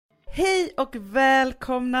Hej och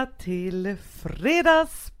välkomna till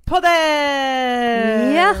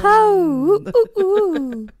Fredagspodden! Jaha!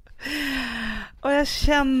 Och jag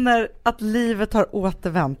känner att livet har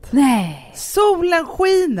återvänt. Nej. Solen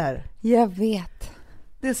skiner. Jag vet.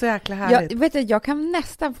 Det är så jäkla härligt. Jag kan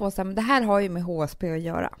nästan få så här, men det här har ju med HSP att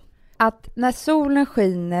göra. Att när solen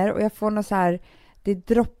skiner och jag får något så här, det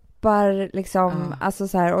droppar liksom, alltså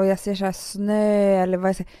så här, och jag ser så här snö eller vad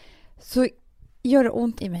jag säger, så gör det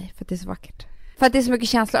ont i mig för att det är så vackert. För att det är så mycket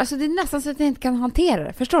känslor. Alltså det är nästan så att jag inte kan hantera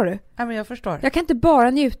det. Förstår du? Ja, men jag förstår. Jag kan inte bara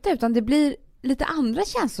njuta utan det blir lite andra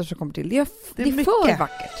känslor som kommer till. Det är för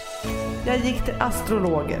vackert. Jag gick till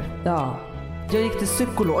astrologer. Ja. Jag gick till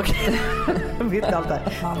psykologer. Vet allt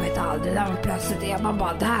det. Man vet aldrig när man plötsligt är man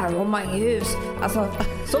bara där och man är i hus. Alltså,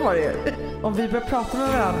 så var det ju. Om vi börjar prata med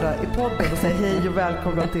varandra i podden och säger hej och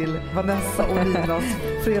välkomna till Vanessa och Linas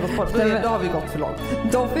Fredagspodd. Då har vi gått för långt.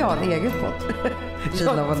 De får ha en egen podd.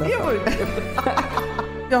 Lina och Vanessa.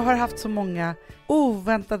 Jag har haft så många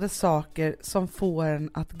oväntade saker som får en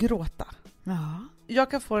att gråta. Ja.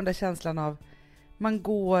 Jag kan få den där känslan av man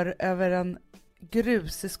går över en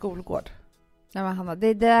grusig skolgård. Nej men Hanna,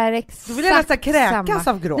 det är exakt då vill jag nästan kräkas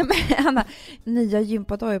samma. av gråt. Nej, men Hanna, nya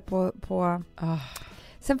gympadojor på...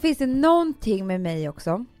 Sen finns det någonting med mig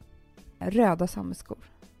också. Röda sammetskor.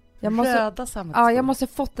 Röda sammetskor? Ja, jag måste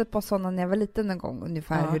fått ett par sådana när jag var liten en gång.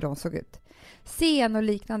 Ungefär hur de såg ut. Scen och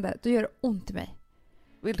liknande, då gör det ont i mig.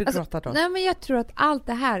 Vill du gråta då? Nej, men jag tror att allt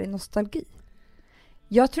det här är nostalgi.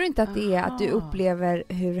 Jag tror inte att det är att du upplever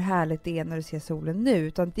hur härligt det är när du ser solen nu.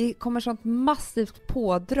 Utan det kommer sånt massivt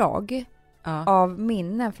pådrag av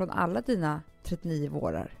minnen från alla dina 39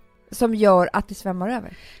 vårar. Som gör att det svämmar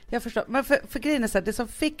över. Jag förstår. Men för grejen är så här, det som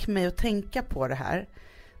fick mig att tänka på det här,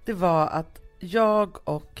 det var att jag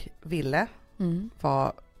och Ville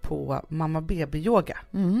var på mamma baby-yoga.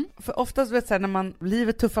 För oftast vet så här, när man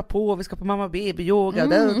livet tuffar på och vi ska på mamma baby-yoga,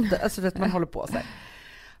 alltså vet man håller på så här.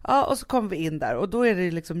 Ja, och så kom vi in där och då är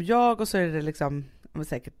det liksom jag och så är det liksom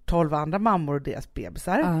säkert 12 andra mammor och deras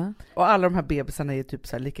bebisar. Och alla de här bebisarna är typ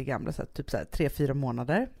så här lika gamla, så här, typ så här 3-4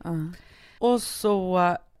 månader. Och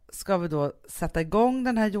så ska vi då sätta igång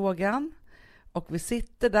den här yogan och vi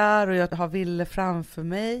sitter där och jag har Ville framför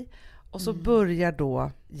mig och så börjar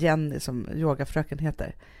då Jenny, som yogafröken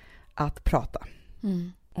heter, att prata.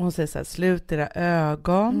 Och hon säger så här: slut dina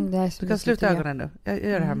ögon. Du kan sluta ögonen nu. Jag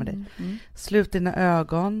gör det här med dig. Slut dina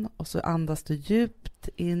ögon och så andas du djupt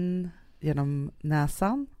in genom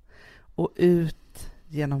näsan och ut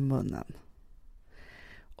genom munnen.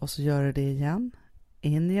 Och så gör du det igen.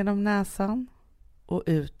 In genom näsan och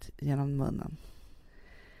ut genom munnen.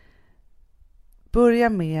 Börja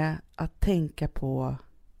med att tänka på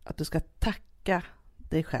att du ska tacka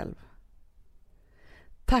dig själv.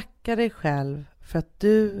 Tacka dig själv för att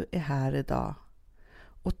du är här idag.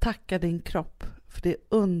 Och tacka din kropp för det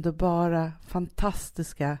underbara,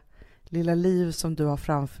 fantastiska lilla liv som du har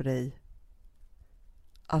framför dig.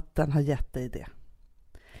 Att den har gett dig det.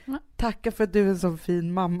 Tacka för att du är en så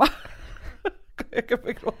fin mamma. Jag kan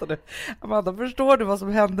förgråta nu. Amanda, förstår du vad som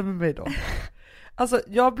hände med mig då? Alltså,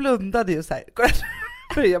 jag blundade ju så här.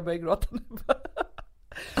 Jag börjar gråta nu.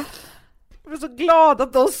 Jag är så glad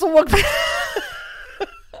att de såg mig.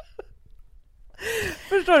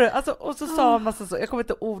 Förstår du? Alltså, och så sa hon massa så. Jag kommer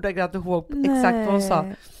inte ordagrant ihåg exakt vad hon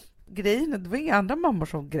sa. Grejen, det var inga andra mammor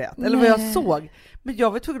som grät. Eller vad jag såg. Men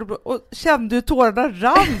jag var tvungen att och kände hur tårarna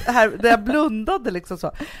rann här när jag blundade liksom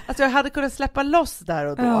så. Alltså jag hade kunnat släppa loss där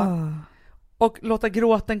och då. Och låta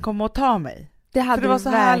gråten komma och ta mig. Det hade det var så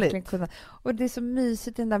verkligen härligt. Kunnat. Och det är så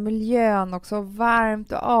mysigt i den där miljön också.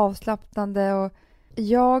 Varmt och avslappnande. Och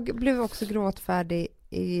jag blev också gråtfärdig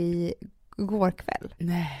igår kväll.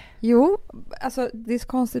 Nej. Jo, alltså det är så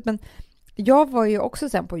konstigt. Men jag var ju också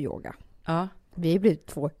sen på yoga. Ja. Vi har blivit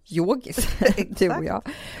 2 yogis, du och jag,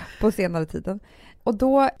 på senare tiden. Och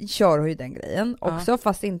då kör hon ju den grejen också.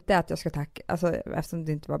 Fast inte att jag ska tacka, alltså, eftersom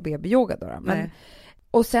det inte var baby-yoga då. Men,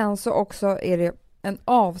 och sen så också är det en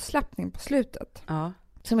avslappning på slutet.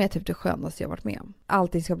 Som är typ det skönaste jag varit med om.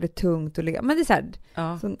 Allting ska bli tungt och men det är så här.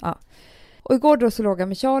 Så, Och igår då så låg jag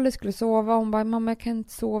med Charlie, skulle sova. Hon bara, mamma jag kan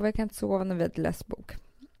inte sova när vi hade läst bok.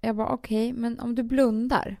 Jag bara, okej, men om du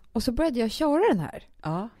blundar. Och så började jag köra den här.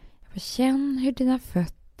 Jag bara, känn hur dina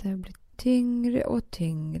fötter blir tyngre och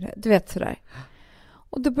tyngre. Du vet sådär.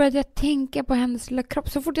 Och då började jag tänka på hennes lilla kropp.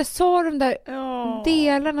 Så fort jag sa de där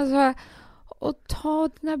delarna så här, och ta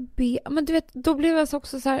dina ben. Men du vet, då blev jag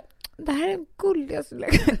också så här, det här är en gulligaste lilla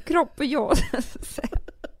kroppen jag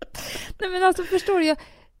Nej men alltså förstår du,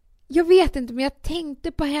 jag vet inte, men jag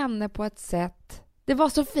tänkte på henne på ett sätt. Det var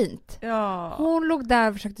så fint. Hon låg där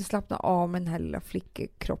och försökte slappna av med den här lilla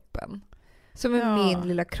flickekroppen. Som är min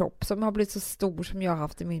lilla kropp som har blivit så stor som jag har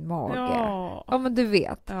haft i min mage. Ja men du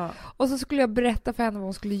vet. Ja. Och så skulle jag berätta för henne vad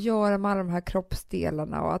hon skulle göra med alla de här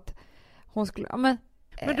kroppsdelarna och att hon skulle... Men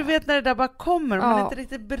du vet när det där bara kommer och man är inte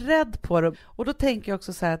riktigt beredd på det. Och då tänker jag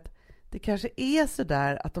också så här att det kanske är så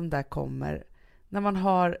där att de där kommer när man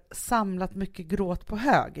har samlat mycket gråt på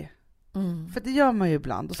hög. För det gör man ju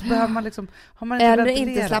ibland. Och så behöver man liksom... Har man inte eller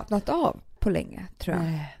ventilerat. Inte slappnat av på länge, tror jag.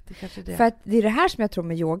 Nej, det kanske är det. För att det är det här som jag tror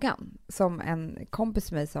med yogan. Som en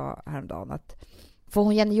kompis med mig sa häromdagen. Att, för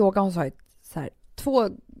hon gärna yoga, hon sa så här, 2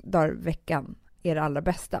 dagar i veckan är det allra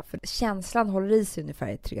bästa. För känslan håller i sig ungefär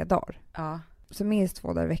i 3 dagar. Ja. Så minst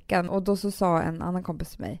 2 dagar i veckan. Och då så sa en annan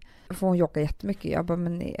kompis till mig. För hon yogar jättemycket. Jag bara,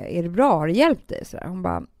 men är det bra? Har det hjälpt dig? Så där. Hon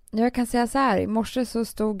bara, jag kan säga så här. I morse så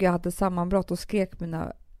stod jag, hade sammanbrott och skrek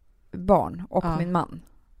mina barn och min man.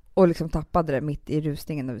 Och liksom tappade det mitt i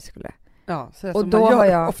rusningen när vi skulle... Ja, så och då har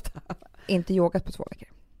jag ofta inte yogat på 2 veckor.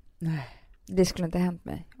 Nej. Det skulle inte hänt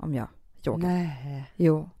mig om jag yogade. Nej.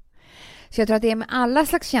 Jo. Så jag tror att det är med alla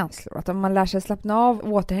slags känslor. Att om man lär sig slappna av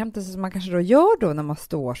och återhämta sig som man kanske då gör då när man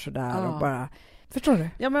står så där och bara... Förstår du?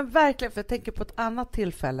 Ja men verkligen, för jag tänker på ett annat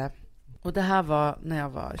tillfälle. Och det här var när jag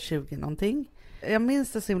var 20 någonting. Jag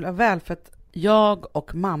minns det så himla väl för att jag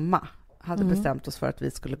och mamma hade bestämt oss för att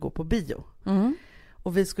vi skulle gå på bio.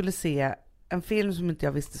 Och vi skulle se en film som inte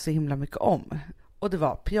jag visste så himla mycket om. Och det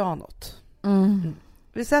var Pianot.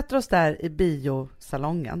 Vi sätter oss där i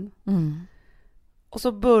biosalongen. Och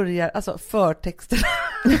så börjar, alltså förtexterna.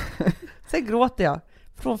 Sen gråter jag.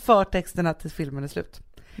 Från förtexterna till filmen är slut.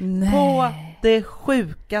 Nej. På det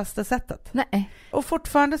sjukaste sättet. Nej. Och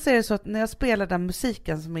fortfarande så är det så att när jag spelar den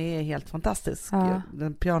musiken som är helt fantastisk.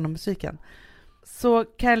 Den pianomusiken. Så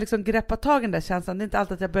kan jag liksom greppa tag i den där känslan. Det är inte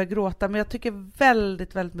alltid att jag börjar gråta, men jag tycker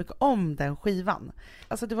väldigt, väldigt mycket om den skivan.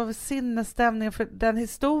 Alltså det var väl sinnesstämningen, för den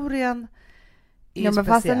historien är men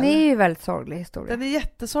speciell. Fast den är ju väldigt sorglig historia. Den är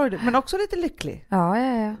jättesorglig, men också lite lycklig. Ja.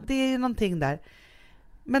 Det är ju någonting där.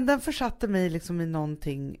 Men den försatte mig liksom i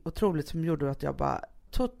någonting otroligt som gjorde att jag bara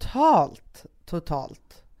totalt.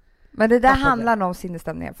 Men det där handlar nog om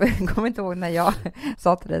sinnesstämningen. För jag kommer inte ihåg när jag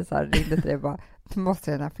sa till dig så här, ringde till dig bara, du måste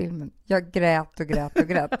se den här filmen. Jag grät.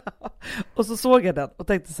 Och så såg jag den och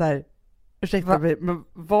tänkte så här, ursäkta mig, men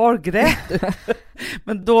var grät du?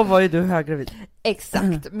 Men då var ju du höggravid.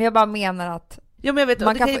 Exakt, men jag bara menar att ja, men jag vet,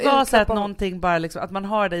 det kan ju vara så att någonting bara liksom, att man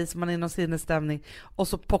har det i som man är i någon sinnesstämning och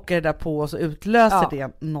så pockar det där på och så utlöser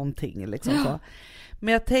det någonting liksom så.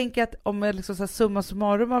 Men jag tänker att om jag liksom så här summa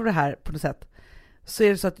summarum av det här på något sätt, så är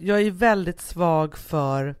det så att jag är väldigt svag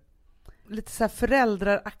för lite så här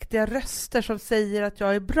föräldraraktiga röster som säger att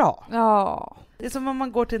jag är bra. Ja. Det är som om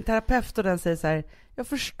man går till en terapeut och den säger så här, jag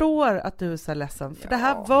förstår att du är så ledsen, för det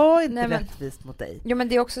här var inte rättvist mot dig. Jo, men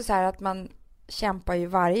det är också så här att man kämpar ju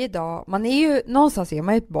varje dag. Man är ju, någonstans är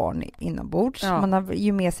man ju ett barn inombords. Ja. Man har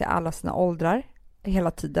ju med sig alla sina åldrar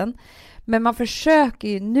hela tiden. Men man försöker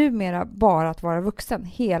ju numera bara att vara vuxen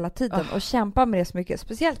hela tiden och kämpa med det så mycket,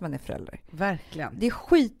 speciellt när man är förälder. Verkligen. Det är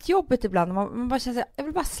skitjobbigt ibland. Man bara känner sig, jag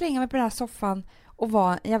vill bara slänga mig på den här soffan och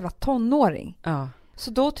vara en jävla tonåring. Ja.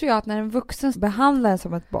 Så då tror jag att när en vuxen behandlar en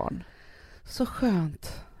som ett barn. Så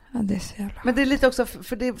skönt. Ja, det är så jävla. Men det är lite också,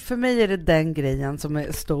 för mig är det den grejen som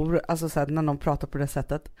är stor, alltså så här, när någon pratar på det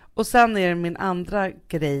sättet. Och sen är det min andra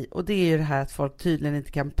grej, och det är ju det här att folk tydligen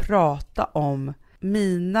inte kan prata om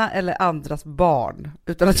mina eller andras barn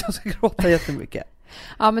utan att jag ska gråta jättemycket.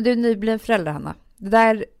 Ja, men du är nybliven förälder, Hanna. Det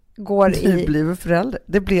där går nybliven förälder?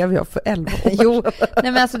 Det blev jag för 11 år. Jo,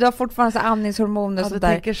 nej men alltså du har fortfarande så amningshormoner och sånt där.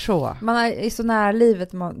 Ja, du tänker så. Man är så nära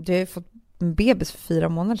livet, du har ju fått en bebis för 4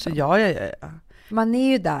 månader sedan. Ja. Man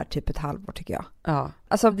är ju där typ ett halvår tycker jag. Ja.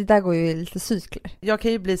 Alltså det där går ju lite cykler. Jag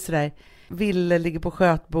kan ju bli sådär, Ville ligger på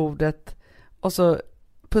skötbordet och så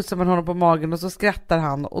pussar man honom på magen och så skrattar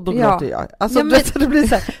han och då gråter jag. Alltså ja, men... det blir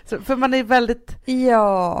så här, för man är väldigt...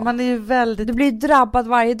 Ja. Man är ju väldigt... Du blir drabbad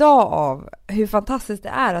varje dag av hur fantastiskt det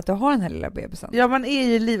är att du har den här lilla bebisen. Ja, man är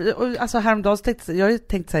ju i livet. Alltså häromdagen tänkte jag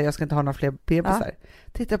tänkte säga jag ska inte ha några fler bebisar. Ja.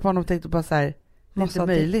 Titta på honom och tänkte bara så här, det är inte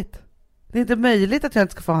möjligt. Det är inte möjligt att jag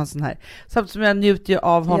inte ska få ha en sån här. Samtidigt som jag njuter ju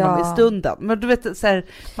av honom i stunden. Men du vet, så här,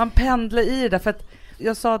 man pendlar i det där. För att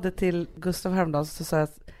jag sa det till Gustav häromdagen, så sa jag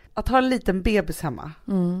att ha en liten bebis hemma,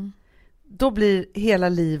 då blir hela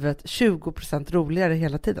livet 20% roligare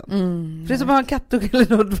hela tiden. För det är som att ha en kattunge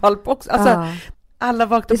eller en hundvalp också. Alltså, alla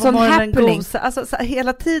vaknar på morgonen gosa. Alltså, så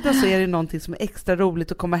hela tiden så är det någonting som är extra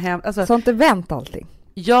roligt att komma hem. Alltså, sånt event allting.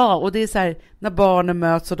 Ja, och det är så här när barnen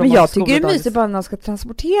möts och de. Men jag tycker det är mysigt bara när de ska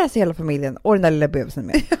transporteras hela familjen och den där lilla bebisen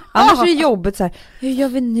med. Annars är det jobbigt så här, hur gör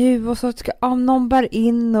vi nu? Och så ska någon bär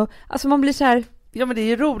in och alltså man blir så här. Ja, men det är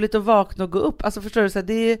ju roligt att vakna och gå upp. Alltså förstår du, så här,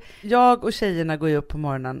 det är jag och tjejerna går ju upp på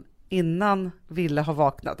morgonen innan Ville har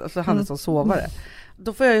vaknat. Alltså han är som sovare.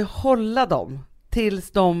 Då får jag ju hålla dem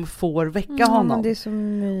tills de får väcka honom. Det är så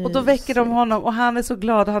mysigt. Och då väcker de honom och han är så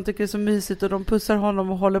glad och han tycker det är så mysigt och de pussar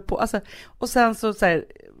honom och håller på. Alltså, och sen så här,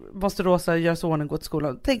 måste Rosa göra så ordning, gå till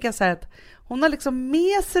skolan. Då tänker jag så här att hon har liksom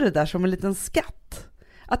med sig det där som en liten skatt.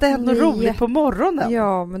 Att det händer något roligt på morgonen.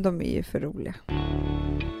 Ja, men de är ju för roliga.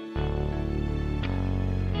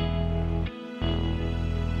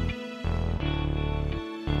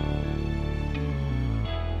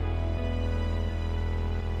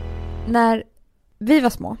 När vi var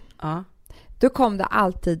små, då kom det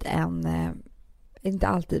alltid inte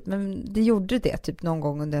alltid, men det gjorde det typ någon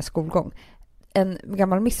gång under en skolgång, en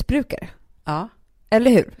gammal missbrukare. Ja.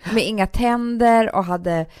 Eller hur? Med inga tänder och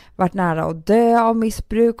hade varit nära att dö av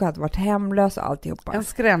missbruk och hade varit hemlös och alltihopa. En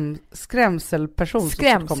skrämselperson.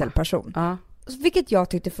 Skrämselperson. Ja. Vilket jag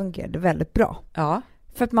tyckte fungerade väldigt bra. Ja.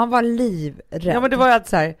 För att man var livrädd. Ja, men det var ju att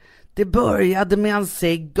så här, det började med en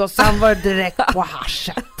cigg och sen var det direkt på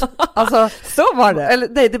haschet. Alltså, så var det. Eller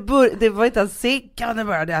nej, det var inte en cigg det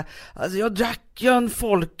började. Alltså jag drack ju en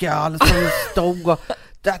folköl som stod och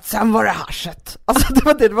sen var det haschet. Alltså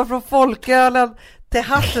det var från folkölen till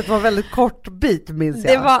haschet var en väldigt kort bit, minns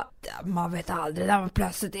jag. Det var, man vet aldrig när man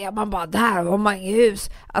plötsligt är man bara där och man är i hus.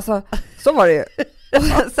 Alltså, så var det ju.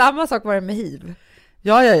 Samma sak var det med hiv.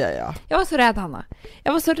 Ja. Jag var så rädd, Hanna.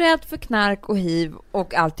 Jag var så rädd för knark och hiv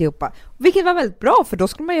och alltihopa. Vilket var väldigt bra, för då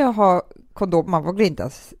skulle man ju ha kondom. Man vågade inte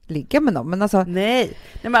ens ligga med dem. Men alltså... Nej,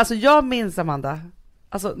 men alltså jag minns, Amanda,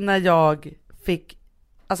 alltså när jag fick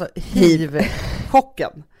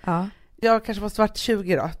hiv-chocken. Ja. Jag kanske måste varit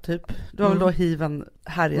 20 då, typ. Det var väl då hiven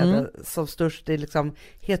härjade som störst i liksom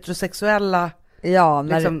heterosexuella. Ja,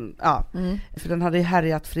 liksom, för den hade ju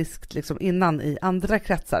härjat friskt liksom innan i andra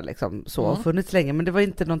kretsar liksom, så och funnits länge, men det var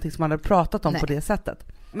inte någonting som man hade pratat om på det sättet.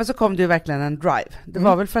 Men så kom det ju verkligen en drive. Det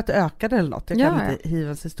var väl för att det ökade eller något. Jag kan inte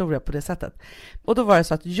hivens historia på det sättet. Och då var det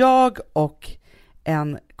så att jag och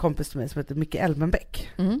en kompis till mig som heter Micke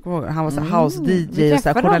Elmenbäck. Han var så house DJ och så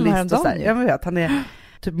här, journalist och så här. Jag vet, han är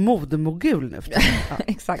typ modemogul nu för tiden. Ja.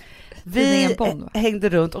 Exakt. Vi hängde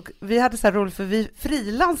runt och vi hade så här roligt för vi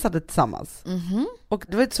frilansade tillsammans. Och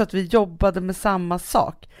det var inte så att vi jobbade med samma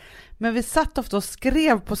sak. Men vi satt ofta och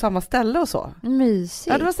skrev på samma ställe och så. Mysigt.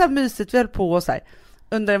 Ja, det var så här mysigt. Vi höll på och så här,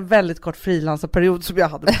 under en väldigt kort frilansperiod som jag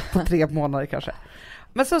hade på 3 månader kanske.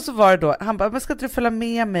 Men så var det då, han bara, men ska inte du följa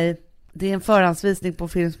med mig? Det är en förhandsvisning på en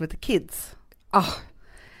film som heter Kids.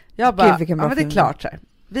 Jag bara, men det är klart så här.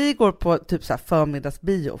 Vi går på typ så här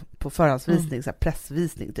förmiddagsbio på förhandsvisning, så här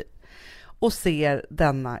pressvisning typ. Och ser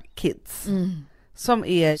denna Kids som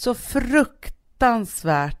är så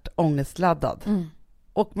fruktansvärt ångestladdad.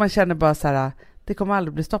 Och man känner bara så här, det kommer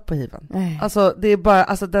aldrig bli stopp på hiven. Alltså det är bara,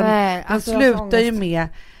 alltså den slutar ju med,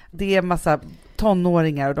 det är massa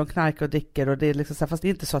tonåringar och de knarkar och dricker och det är liksom så här, fast det är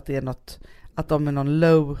inte så att det är något, att de är någon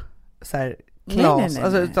low så här class,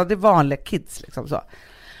 alltså utan det är vanliga kids liksom så.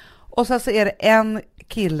 Och så är det en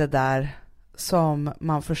kille där som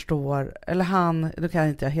man förstår, eller han, då kan jag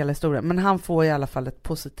inte hela historien, men han får i alla fall ett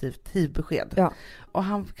positivt hiv-besked. Ja. Och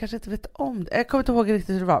han kanske inte vet om det. Jag kommer inte ihåg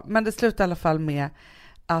riktigt hur det var, men det slutar i alla fall med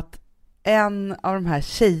att en av de här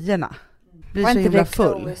tjejerna blir så himla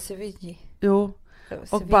full. Jo,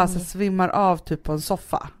 och bara så svimmar av typ på en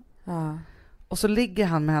soffa. Ja. Och så ligger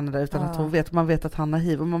han med henne där utan att hon vet. Man vet att han har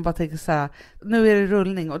hiv och man bara tänker så här, nu är det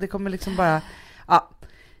rullning och det kommer liksom bara,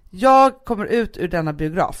 jag kommer ut ur denna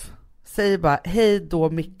biograf, säger bara, hej då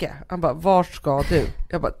Micke. Han bara, var ska du?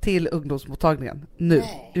 Jag bara, till ungdomsmottagningen nu.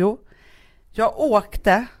 Nej. Jo, jag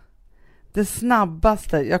åkte det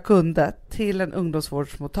snabbaste jag kunde till en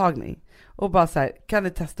ungdomsvårdsmottagning och bara så här, kan ni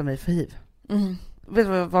testa mig för hiv? Vet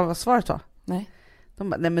du vad var svaret då? Nej. De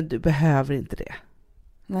bara, nej men du behöver inte det.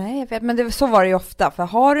 Nej, jag vet, men så var det ju ofta. För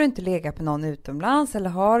har du inte legat på någon utomlands eller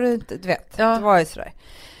har du inte, du vet, det var ju sådär.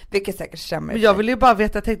 Vilket säkert stämmer. Jag ville ju bara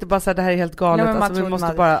veta, jag tänkte bara så här, det här är helt galet. Nej, alltså, vi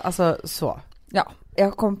måste bara, alltså så. Ja,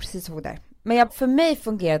 jag kom precis ihåg där. Men för mig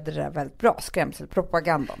fungerade det väldigt bra,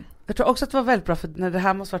 skrämselpropagandan. Jag tror också att det var väldigt bra, för när det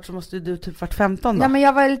här måste varit så måste du typ varit 15 då. Ja, men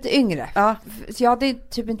jag var lite yngre. Ja. Så jag hade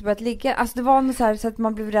typ inte börjat ligga. Alltså det var något så här så att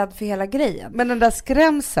man blev rädd för hela grejen. Men den där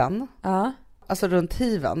skrämseln, alltså runt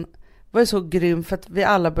hiven, var ju så grym för att vi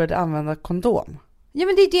alla började använda kondom. Ja,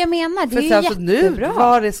 men det är det jag menar. Det är ju jättebra. Nu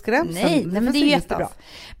var det skrämseln. Nej, men det är jättebra.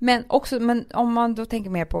 Men om man då tänker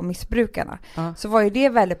mer på missbrukarna så var ju det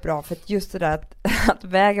väldigt bra för att just det där att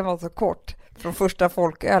vägen var så kort från första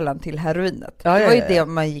folkölen till heroinet. Det var ju det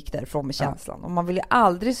man gick därifrån med känslan. Och man ville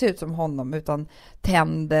aldrig se ut som honom utan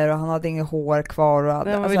tänder och han hade inget hår kvar.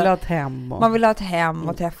 Och man ville ha ett hem. Man ville ha ett hem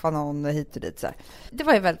och träffa någon hit och dit. Så här. Det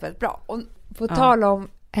var ju väldigt, väldigt bra. Och på tal om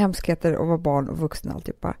hemskheter och vara barn och vuxna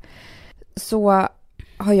alltihopa, så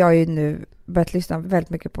har jag ju nu börjat lyssna väldigt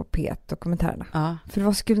mycket på P1-dokumentärerna. Ja. För det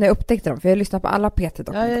var så kul när jag upptäckte dem, för jag lyssnade på alla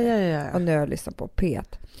P1-dokumentärer. Ja. Och nu har jag lyssnat på P1.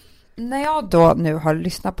 När jag då nu har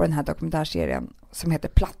lyssnat på den här dokumentärserien som heter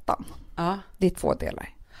Plattan. Ja. Det är 2 delar.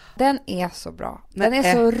 Den är så bra. Den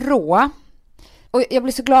är så rå. Och jag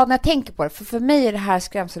blir så glad när jag tänker på det. För mig är det här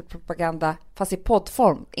skrämselpropaganda fast i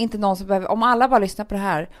poddform. Inte någon som behöver... Om alla bara lyssnar på det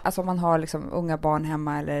här. Alltså om man har liksom unga barn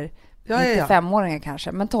hemma eller 95-åringar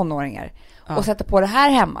kanske. Men tonåringar. Ja. Och sätter på det här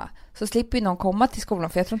hemma. Så slipper ju någon komma till skolan.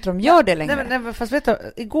 För jag tror inte de gör det längre. Nej, men fast vet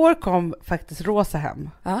du, igår kom faktiskt Rosa hem.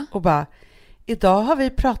 Ja. Och bara, idag har vi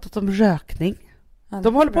pratat om rökning. Ja,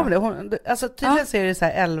 de håller på med det. Alltså tydligen så är det så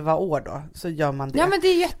här 11 år då. Så gör man det. Ja, men det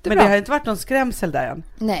är jättebra. Men det har inte varit någon skrämsel där än.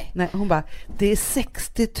 Nej. Hon bara, det är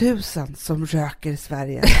 60 000 som röker i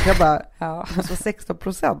Sverige. Jag bara, ja. Det var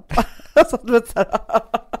 16%. Alltså, du vet, så här,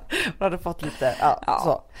 hon hade fått lite,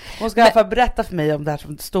 så. Hon ska i alla fall berätta för mig om det här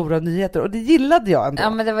som stora nyheter. Och det gillade jag ändå. Ja,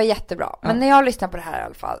 men det var jättebra. Men när jag lyssnar på det här i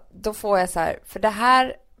alla fall, då får jag så här, för det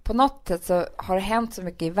här, på något sätt så har det hänt så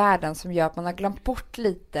mycket i världen som gör att man har glömt bort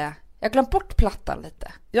lite. Jag har glömt bort Plattan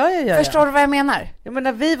lite. Ja. Förstår du vad jag menar? Ja, men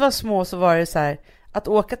när vi var små så var det så här, att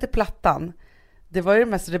åka till Plattan, det var ju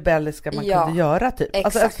det mest rebelliska man kunde göra typ. Exakt.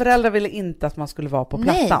 Alltså att föräldrar ville inte att man skulle vara på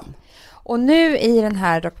Plattan. Nej. Och nu i den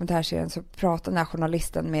här dokumentärserien så pratar den här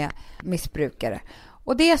journalisten med missbrukare.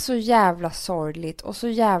 Och det är så jävla sorgligt och så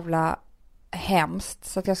jävla hemskt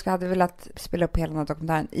så att jag hade velat spela upp hela den här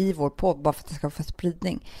dokumentären i vår podd bara för att det ska få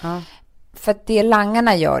spridning. Ja. För att det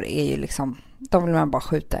langarna gör är ju liksom, de vill man bara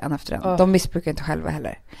skjuta en efter en. De missbrukar inte själva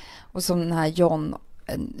heller. Och som den här John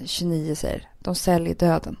 29 säger, de säljer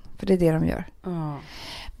döden. För det är det de gör.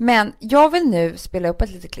 Men jag vill nu spela upp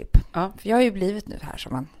ett litet klipp. För jag har ju blivit nu här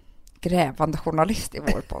som en grävande journalist i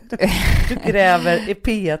vår podd. Du gräver i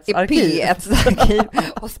P1s arkiv.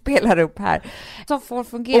 Och spelar upp här. Som får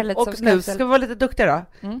fungera lite som nu ska vi vara lite duktiga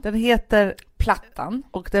då. Den heter Plattan.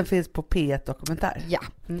 Och den finns på P1 Dokumentär. Ja.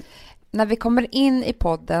 När vi kommer in i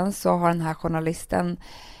podden så har den här journalisten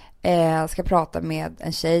ska prata med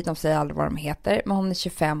en tjej. De säger aldrig vad de heter, men hon är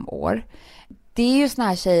 25 år. Det är ju såna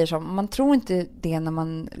här tjejer som, man tror inte det när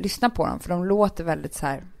man lyssnar på dem, för de låter väldigt så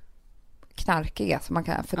här knarkiga, så man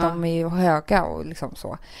kan, för de är ju höga och liksom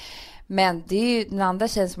så. Men det är ju den andra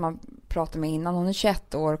tjejen som man pratade med innan, hon är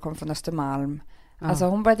 21 år, kommer från Östermalm. Alltså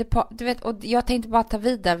hon började du vet, och jag tänkte bara ta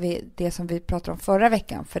vidare vid det som vi pratade om förra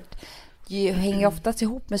veckan, för det hänger oftast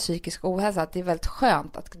ihop med psykisk ohälsa, att det är väldigt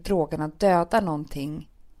skönt att drogerna dödar någonting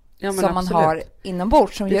som man har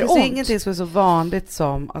inombords som gör ont. Det finns ingenting som är så vanligt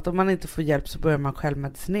som att om man inte får hjälp så börjar man själv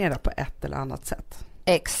medicinera på ett eller annat sätt.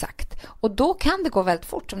 Exakt. Och då kan det gå väldigt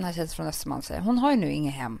fort, som den här tjejen från Östermalm säger. Hon har ju nu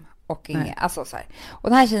inget hem och inget, alltså så här. Och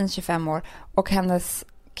den här tjejen är 25 år och hennes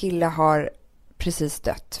kille har precis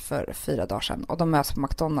dött för 4 dagar sedan. Och de möts på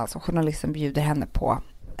McDonalds och journalisten bjuder henne på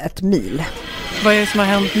ett mil. Vad är det som har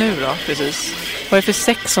hänt nu då, precis? Vad är det för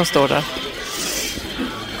sex som står där?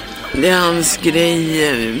 Det är hans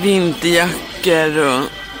grejer, vinterjackor och...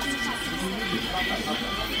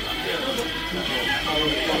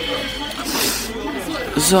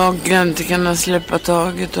 saker jag inte kan släppa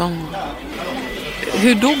taget om.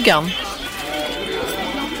 Hur dog han?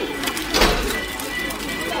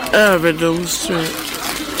 Överdoser.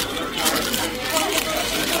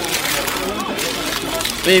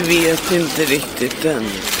 Vi vet inte riktigt än.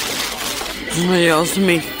 Men jag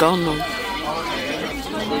smittade honom.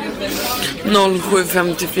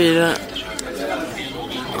 07:54.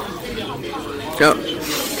 Ja.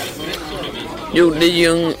 Gjorde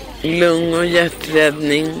lung- och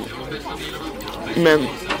hjärträddning. Men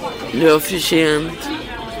det var för sent.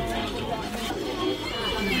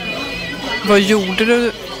 Vad gjorde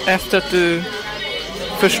du efter att du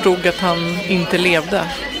förstod att han inte levde?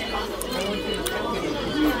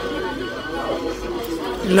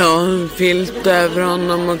 La en filt över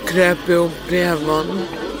honom och kröp ihop bredvid honom.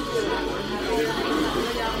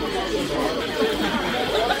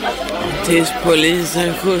 Tills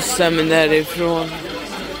polisen skjutsade mig därifrån.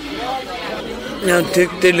 Jag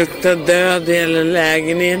tyckte det luktade död i hela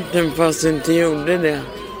lägenheten fast jag inte gjorde det.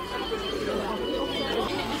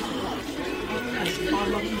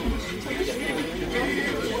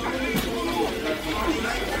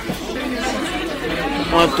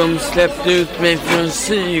 Och att de släppte ut mig från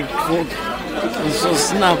psykvård så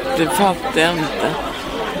snabbt, det fattar jag inte.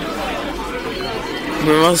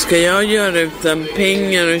 Men vad ska jag göra utan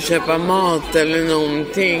pengar och köpa mat eller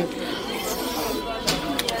någonting?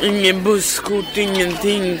 Ingen busskort,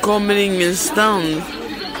 ingenting, kommer ingenstans.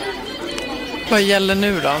 Vad gäller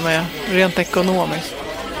nu då med rent ekonomiskt?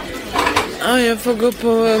 Ja, jag får gå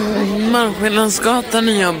på Malmskillnadsgatan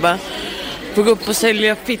och jobba. Får gå upp och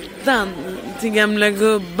sälja fittan till gamla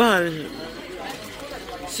gubbar.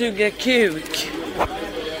 Suga kuk.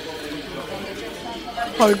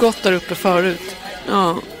 Har du gått där uppe förut?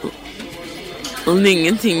 Ja. Och det är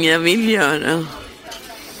ingenting jag vill göra.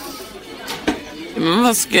 Men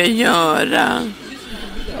vad ska jag göra?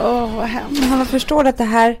 Vad hemskt. Man förstår att det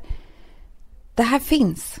här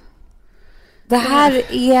finns. Det här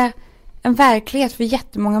är en verklighet för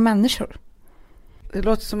jättemånga människor. Det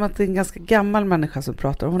låter som att det är en ganska gammal människa som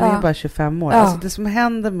pratar. Hon är bara 25 år. Alltså det som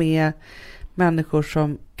händer med människor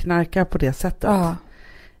som knarkar på det sättet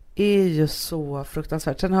är ju så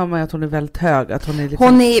fruktansvärt. Sen hör man ju att hon är väldigt hög. Att hon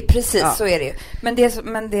är precis, så är det ju.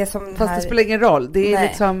 Men det som fast det spelar ingen roll. Det är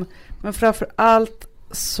liksom, men framför allt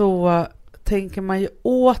så tänker man ju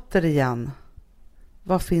återigen,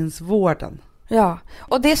 vad finns vården? Ja,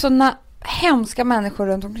 och det är såna hemska människor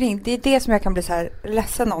runt omkring. Det är det som jag kan bli så här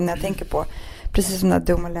ledsen om när jag tänker på, precis som den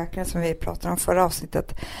dumma läkaren som vi pratade om förra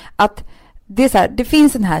avsnittet, att det är så här, det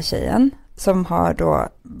finns den här tjejen som har då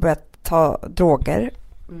börjat ta droger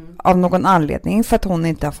av någon anledning, för att hon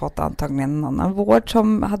inte har fått antagligen en annan vård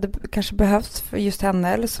som hade kanske behövts för just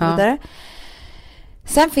henne eller så vidare.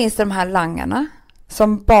 Sen finns det de här langarna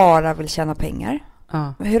som bara vill tjäna pengar.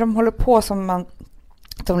 Hur de håller på, som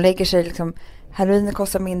de lägger sig liksom, heroin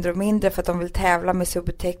kostar mindre och mindre för att de vill tävla med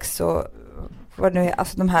Subutex och vad nu är,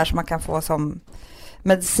 alltså de här som man kan få som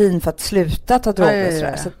medicin för att sluta ta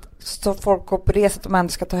droger. Så folk går på det så att de ändå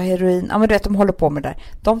ska ta heroin. Ja, men du vet, de håller på med det där.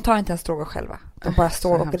 De tar inte ens droger själva. De bara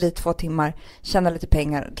står och åker dit 2 timmar, tjänar lite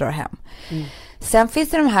pengar, drar hem. Sen finns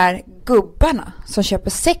det de här gubbarna som köper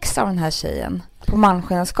sex av den här tjejen på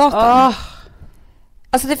Malmskillnadsgatan.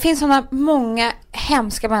 Alltså det finns sådana många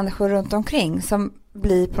hemska människor runt omkring som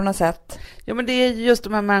blir på något sätt... Ja, men det är just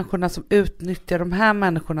de här människorna som utnyttjar de här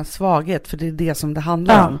människornas svaghet, för det är det som det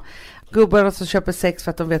handlar om. Gubbarna som köper sex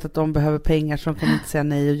för att de vet att de behöver pengar, så de kommer inte säga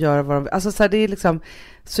nej och göra vad de vill. Alltså så här, det är liksom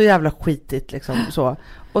så jävla skitigt liksom så.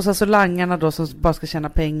 Och så langarna då som bara ska tjäna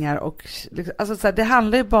pengar och liksom, alltså så här, det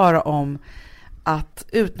handlar ju bara om att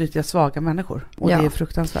utnyttja svaga människor. Och det är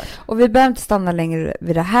fruktansvärt. Och vi behöver inte stanna längre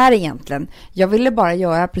vid det här egentligen. Jag ville bara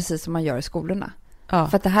göra precis som man gör i skolorna.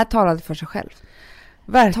 För att det här talade för sig själv.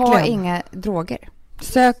 Verkligen. Ta inga droger.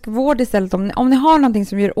 Sök vård istället. Om ni har någonting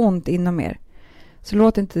som gör ont inom er, så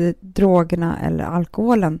låt inte drogerna eller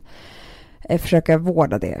alkoholen försöka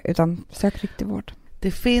vårda det, utan sök riktig vård.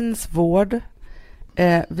 Det finns vård.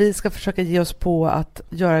 Vi ska försöka ge oss på att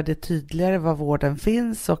göra det tydligare var vården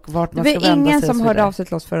finns och vart man ska vända sig. Det var ingen som hörde av sig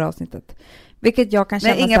till oss förra avsnittet. Vilket jag kan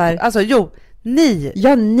känna så här... Alltså ni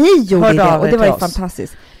gjorde det, och det var ju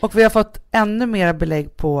fantastiskt. Och vi har fått ännu mer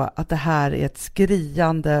belägg på att det här är ett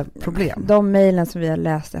skriande problem. De mejlen som vi har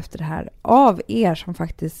läst efter det här av er som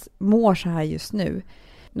faktiskt mår så här just nu.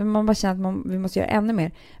 Man bara känner att vi måste göra ännu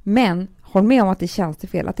mer. Men håll med om att det känns till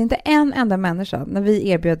fel. Att inte en enda människa, när vi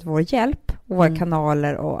erbjöd vår hjälp och våra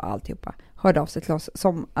kanaler och alltihopa, hörde av sig till oss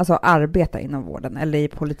som alltså arbetar inom vården eller i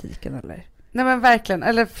politiken eller... Nej, men verkligen.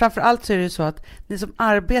 Eller framförallt så är det ju så att ni som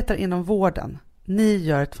arbetar inom vården, ni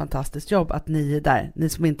gör ett fantastiskt jobb att ni är där. Ni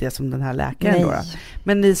som inte är som den här läkaren då.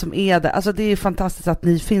 Men ni som är där. Alltså det är fantastiskt att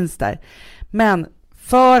ni finns där. Men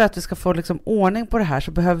för att vi ska få liksom ordning på det här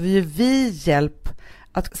så behöver ju vi hjälp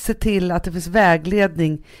att se till att det finns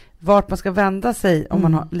vägledning vart man ska vända sig om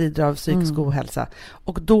man lider av psykisk ohälsa.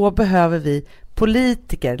 Och då behöver vi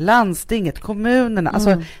politiker, landstinget, kommunerna.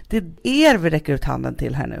 Alltså det är er vi räcker ut handen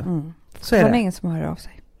till här nu. Så är det. Det är ingen som hör av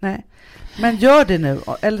sig. Nej. Men gör det nu.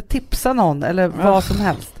 Eller tipsa någon. Eller vad som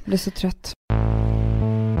helst. Jag blir så trött.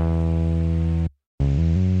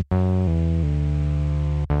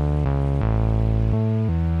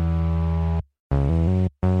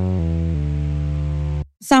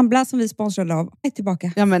 Sambla som vi sponsrade av är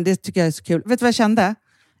tillbaka. Ja, men det tycker jag är så kul. Vet du vad jag kände?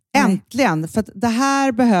 Äntligen! För att det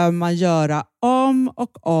här behöver man göra om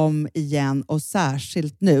och om igen, och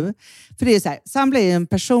särskilt nu. För det är så här, Sambla är en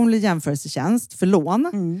personlig jämförelsetjänst för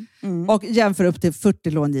lån och jämför upp till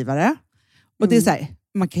 40 långivare. Och det är så här,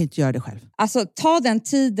 man kan inte göra det själv. Alltså ta den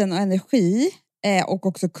tiden och energi och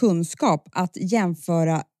också kunskap att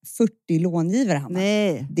jämföra 40 långivare, Hanna.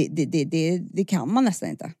 Nej. Det kan man nästan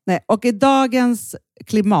inte. Nej, och i dagens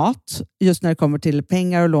klimat, just när det kommer till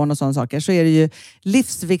pengar och lån och sådana saker, så är det ju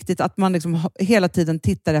livsviktigt att man liksom hela tiden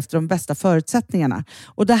tittar efter de bästa förutsättningarna.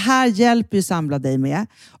 Och det här hjälper ju Sambla dig med.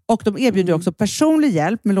 Och de erbjuder också personlig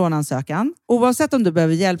hjälp med låneansökan. Oavsett om du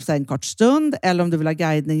behöver hjälp en kort stund eller om du vill ha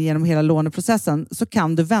guidning genom hela låneprocessen, så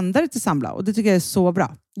kan du vända dig till Sambla. Och det tycker jag är så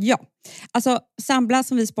bra. Ja, alltså Sambla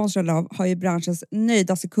som vi sponsrade av har ju branschens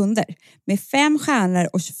nöjdaste kunder med 5 stjärnor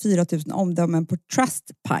och 24 000 omdömen på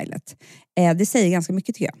Trustpilot. Det säger ganska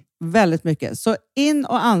mycket tycker jag. Väldigt mycket. Så in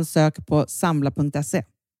och ansök på samla.se.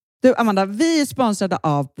 Du Amanda, vi är sponsrade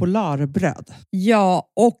av Polarbröd.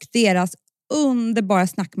 Ja, och deras underbara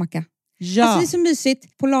snackmacka. Ja. Alltså det är så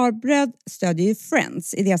mysigt. Polarbröd stödjer ju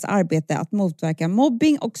Friends i deras arbete att motverka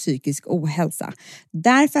mobbing och psykisk ohälsa.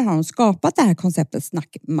 Därför har de skapat det här konceptet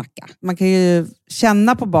snackmacka. Man kan ju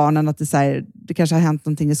känna på barnen att det kanske har hänt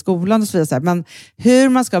någonting i skolan och så vidare. Men hur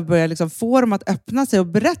man ska börja liksom få dem att öppna sig och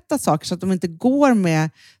berätta saker så att de inte går med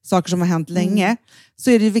saker som har hänt länge. Så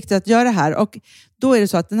är det ju viktigt att göra det här. Och då är det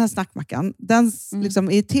så att den här snackmackan, den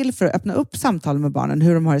liksom är till för att öppna upp samtal med barnen.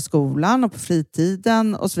 Hur de har i skolan och på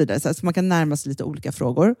fritiden och så vidare. Så man kan närma sig lite olika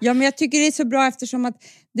frågor. Ja, men jag tycker det är så bra eftersom att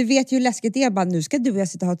du vet ju hur läskigt det är. Bara, nu ska du och jag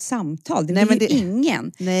sitta och ha ett samtal. Det vill ju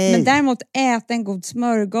ingen. Nej. Men däremot äta en god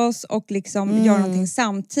smörgås och liksom göra någonting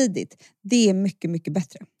samtidigt. Det är mycket, mycket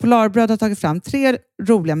bättre. Polarbröd har tagit fram 3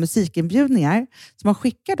 roliga musikinbjudningar som man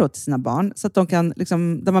skickar då till sina barn. Så att de kan,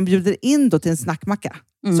 liksom, där man bjuder in då till en snackmacka.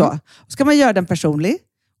 Så. Och ska man göra den personlig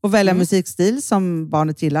och välja musikstil som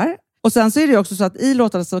barnet gillar. Och sen så är det också så att i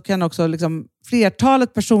låtarna så kan också liksom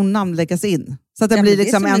flertalet personnamn läggas in. Så att det blir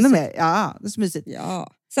liksom ännu mer. Ja, det är så mysigt.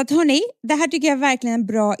 Ja. Så att hörni, det här tycker jag är verkligen en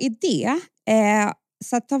bra idé.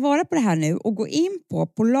 Så att ta vara på det här nu och gå in på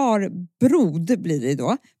polarbrod blir det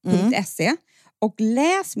då, .se och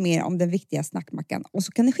läs mer om den viktiga snackmackan. Och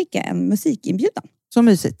så kan ni skicka en musikinbjudan. Så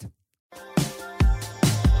mysigt.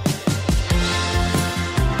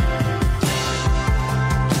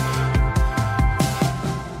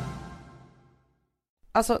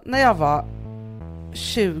 Alltså när jag var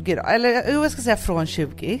 20 då, eller jag ska säga från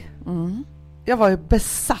 20. Jag var ju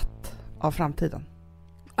besatt av framtiden.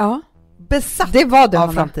 Ja. Besatt det var det,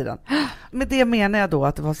 av framtiden. Med det menar jag då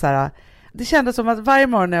att det var så här, det kändes som att varje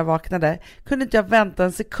morgon när jag vaknade kunde inte jag vänta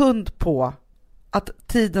en sekund på att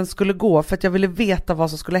tiden skulle gå för att jag ville veta vad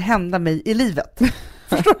som skulle hända mig i livet.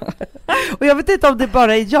 Och jag vet inte om det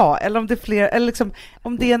bara är jag eller om det är fler, eller liksom,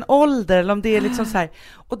 om det är en ålder eller om det är liksom så här.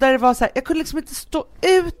 Och där det var så här, jag kunde liksom inte stå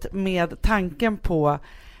ut med tanken på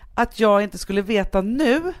att jag inte skulle veta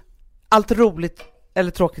nu allt roligt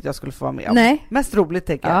eller tråkigt jag skulle få vara med om. Nej. Mest roligt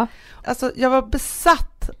tänker jag. Alltså jag var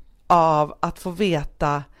besatt av att få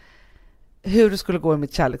veta hur det skulle gå i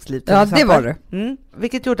mitt kärleksliv. Ja, det var du.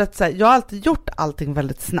 Vilket gjorde att så här, jag har alltid gjort allting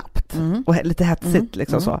väldigt snabbt och lite hetsigt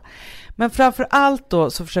liksom så. Men framför allt då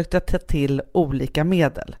så försökte jag ta till olika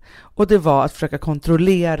medel. Och det var att försöka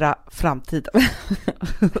kontrollera framtiden.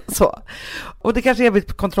 Så. Och det kanske är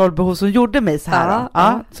mitt kontrollbehov som gjorde mig så här.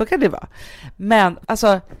 Ja, så kan det vara. Men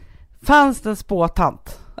alltså, fanns det en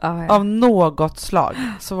spåtant av något slag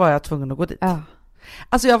så var jag tvungen att gå dit.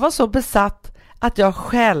 Alltså jag var så besatt att jag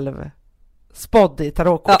själv spådde i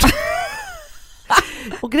tarotkort.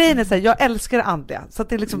 Och grejen är så här, jag älskar det andliga. Så att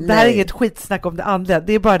det, är liksom, det här är inget skitsnack om det andliga.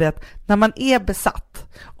 Det är bara det att när man är besatt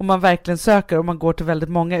och man verkligen söker och man går till väldigt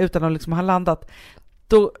många utan att liksom ha landat,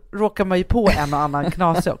 då råkar man ju på en och annan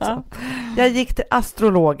knasig också. Jag gick till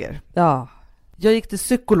astrologer. Ja. Jag gick till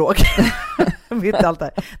psykologer. Mitt allt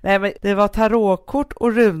där. Nej, men det var tarotkort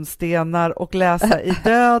och runstenar och läsa i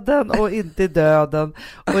döden och inte i döden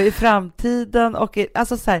och i framtiden och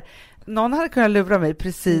alltså så här, någon hade kunnat lura mig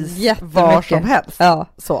precis var som helst. Ja.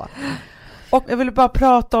 Så. Och jag ville bara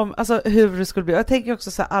prata om alltså, hur det skulle bli. Jag tänker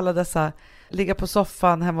också så här, alla dessa ligga på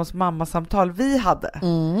soffan hemma hos mamma-samtal vi hade.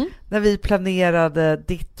 När vi planerade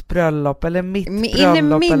ditt bröllop eller mitt bröllop.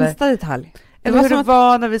 In i minsta detalj. Eller hur det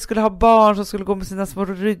var när vi skulle ha barn som skulle gå med sina små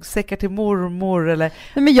ryggsäckar till mormor. Eller...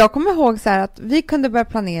 Nej, men jag kommer ihåg så här att vi kunde börja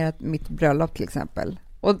planera mitt bröllop till exempel.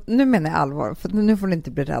 Och nu menar jag allvar, för nu får ni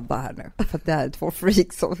inte bli rädda här nu. För att det här är 2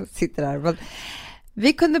 freaks som sitter här. Men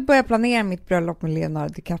vi kunde börja planera mitt bröllop med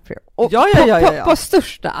Leonardo DiCaprio. Och på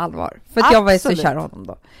största allvar. För att jag var så kär honom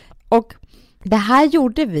då. Och det här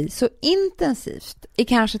gjorde vi så intensivt i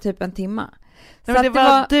kanske typ en timme. Nej, men det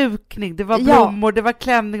var dukning, det var blommor, det var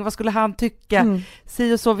klänning, vad skulle han tycka?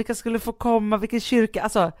 Si och så, vilka skulle få komma, vilken kyrka,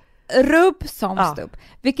 alltså rubb som stubb.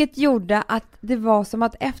 Vilket gjorde att det var som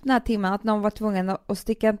att efter den här timmen att någon var tvungen att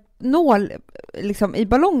sticka en nål liksom, i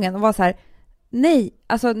ballongen och var så här: nej,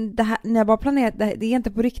 alltså det här, när jag bara planerade, det är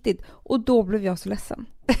inte på riktigt. Och då blev jag så ledsen.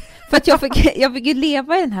 För att jag fick ju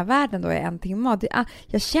leva i den här världen då i 1 timme. Och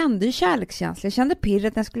jag kände ju kärlekskänsla. Jag kände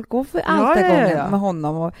pirret när jag skulle gå för allt gången med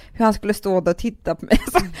honom. Och hur han skulle stå där och titta på mig.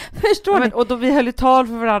 Förstår ni? Och då vi höll ju tal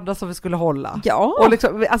för varandra som vi skulle hålla. Ja. Och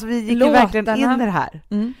liksom, alltså vi gick ju verkligen in i det här.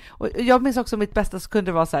 Och jag minns också mitt bästa så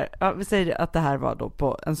kunde det vara så här. Vi säger att det här var då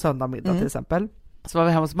på en söndagmiddag till exempel. Så var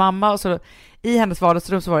vi hemma hos mamma och så i hennes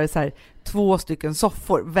vardagsrum så var det så här 2 stycken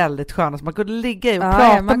soffor, väldigt sköna, så man kunde ligga i och prata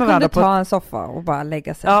med varandra. Man kunde ta en soffa och bara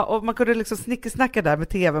lägga sig. Ja, och man kunde liksom snicka där med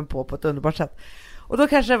tvn på ett underbart sätt. Och då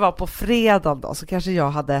kanske det var på fredagen då, så kanske jag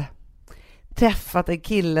hade träffat en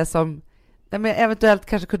kille som eventuellt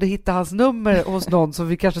kanske kunde hitta hans nummer hos någon som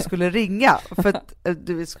vi kanske skulle ringa. För att,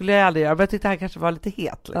 det skulle jag aldrig göra, men jag tyckte han kanske var lite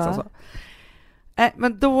het. Liksom så.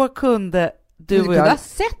 Men då kunde du och jag... Du kunde ha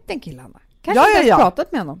sett en kille, Anna. Kanske inte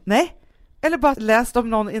pratat med honom. Nej, eller bara läst om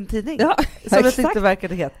någon i en tidning. Ja, som det inte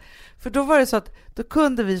verkade het. För då var det så att då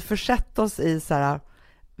kunde vi försätta oss i så här...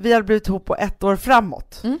 Vi hade blivit ihop på 1 år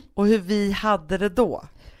framåt. Och hur vi hade det då.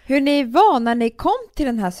 Hur ni var när ni kom till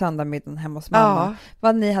den här söndagmiddagen hemma hos mamma. Ja.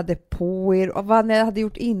 Vad ni hade på er och vad ni hade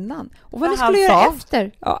gjort innan. Och vad ni skulle göra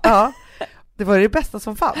efter. Ja, det var det bästa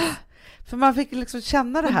som fanns. För man fick liksom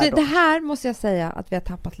känna det här då. Det här måste jag säga att vi har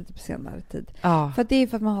tappat lite på senare tid. Ja. För det är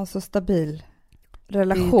för att man har så stabil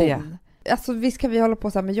relation. Alltså visst kan vi hålla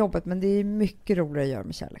på så här med jobbet, men det är mycket roligare att göra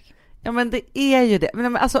med kärlek. Ja, men det är ju det.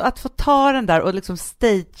 Men alltså att få ta den där och liksom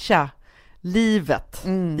stagea livet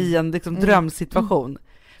i en liksom drömsituation.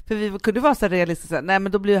 För vi kunde vara så realistiska, nej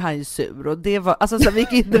men då blir han ju sur. Och det var, alltså så vi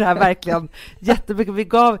gick in i det här verkligen jättemycket. Vi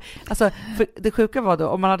gav, alltså för det sjuka var då,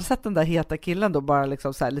 om man hade sett den där heta killen då bara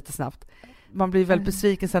liksom så här lite snabbt. Man blir väldigt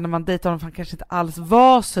besviken sen när man dejtar honom, för han kanske inte alls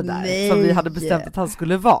var så där som vi hade bestämt att han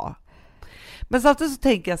skulle vara. Men samtidigt så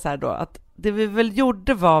tänker jag så här då, att det vi väl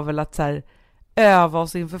gjorde var väl att så här öva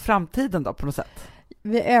oss inför framtiden då på något sätt.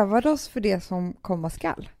 Vi övade oss för det som komma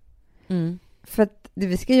skall. För att det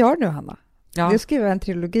vi ska göra nu, Hanna, det är att skriva en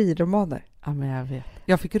trilogiromaner. Ja, men jag vet.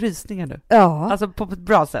 Jag fick rysningar nu. Ja. Alltså på ett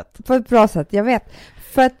bra sätt. På ett bra sätt, jag vet.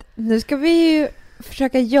 För att nu ska vi ju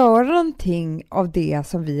försöka göra någonting av det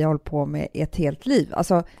som vi har hållit på med i ett helt liv.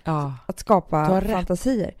 Alltså att skapa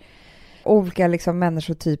fantasier. Olika liksom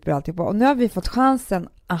människotyper och allting. Och nu har vi fått chansen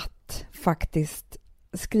att faktiskt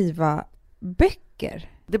skriva böcker.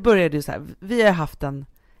 Det började ju så här. Vi har haft en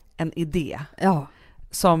idé. Ja.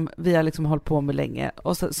 Som vi har liksom hållit på med länge.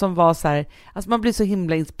 Och som var så här, alltså man blir så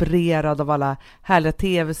himla inspirerad av alla härliga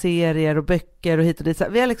tv-serier och böcker och hit och dit. Så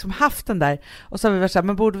vi har liksom haft den där. Och så har vi varit så här,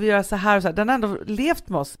 men borde vi göra så här och så här. Den har ändå levt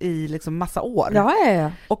med oss i liksom massa år.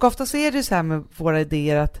 Ja. Och ofta så är det ju så här med våra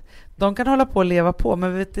idéer att de kan hålla på och leva på,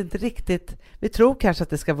 men vi vet inte riktigt. Vi tror kanske att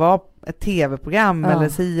det ska vara ett tv-program eller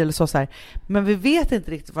si eller så här. Men vi vet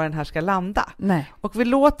inte riktigt var den här ska landa. Nej. Och vi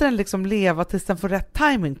låter den liksom leva tills den får rätt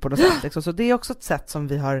timing på något sätt. Liksom. Så det är också ett sätt som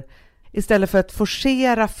vi har, istället för att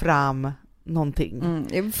forcera fram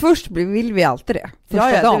någonting. Först vill vi alltid det.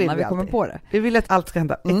 Första dagen när vi kommer på det. Vi vill att allt ska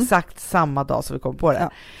hända exakt samma dag som vi kommer på det.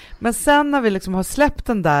 Ja. Men sen när vi liksom har släppt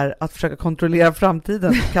den där att försöka kontrollera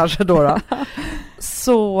framtiden kanske då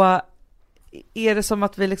så är det som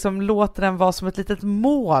att vi liksom låter den vara som ett litet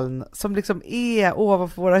moln som liksom är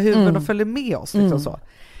ovanför våra huvuden och följer med oss. Liksom så.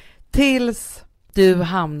 Tills du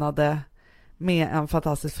hamnade med en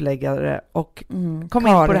fantastisk förläggare och kom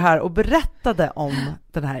in på det här och berättade om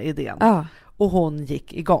den här idén. Ja. Och hon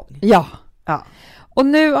gick igång. Ja. Och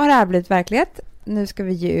nu har det här blivit verklighet. Nu ska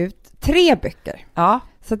vi ge ut 3 böcker. Ja.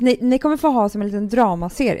 Så att ni kommer få ha som en liten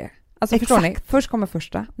dramaserie. Alltså förstår ni? Först kommer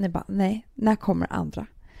första. Ni bara, nej, när kommer andra?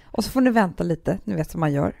 Och så får ni vänta lite, ni vet vad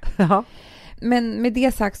man gör. Ja. Men med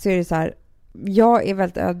det sagt så är det så här, jag är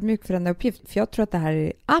väldigt ödmjuk för den här uppgiften. För jag tror att det här är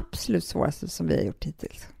det absolut svåraste som vi har gjort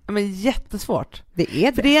hittills. Men jättesvårt. Det är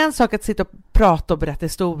det. För det är en sak att sitta och prata och berätta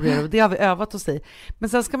historier och det har vi övat oss i. Men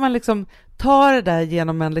sen ska man liksom ta det där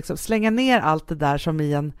genom en, liksom slänga ner allt det där som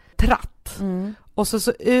i en tratt. Och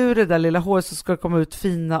så ur det där lilla håret så ska det komma ut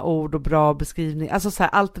fina ord och bra beskrivning. Alltså så här,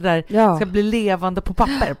 allt det där ska bli levande på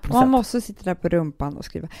papper. På man måste sitta där på rumpan och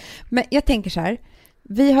skriva. Men jag tänker så här,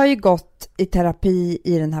 vi har ju gått i terapi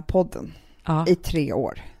i den här podden i 3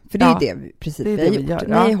 år. För det är det precis det är vi har gjort.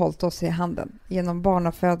 Ni har hållit oss i handen genom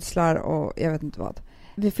barnafödslar och jag vet inte vad.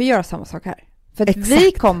 Vi får göra samma sak här. För att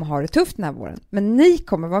vi kommer ha det tufft den här våren. Men ni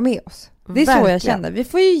kommer vara med oss. Det är så jag känner. Vi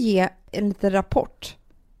får ju ge en liten rapport.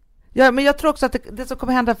 Ja, men jag tror också att det som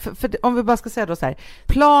kommer hända, för om vi bara ska säga då så här,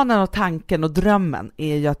 planen och tanken och drömmen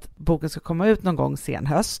är ju att boken ska komma ut någon gång sen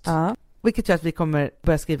höst. Vilket gör att vi kommer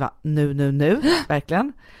börja skriva nu,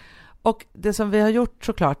 verkligen. Och det som vi har gjort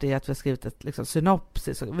såklart är att vi har skrivit ett liksom,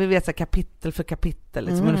 synopsis. Vi vet så här, kapitel för kapitel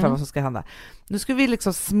liksom, ungefär vad som ska hända. Nu ska vi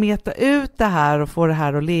liksom smeta ut det här och få det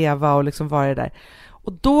här att leva och liksom vara det där.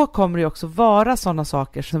 Och då kommer det också vara sådana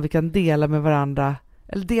saker som vi kan dela med varandra.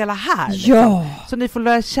 Eller dela här. Liksom. Ja. Så ni får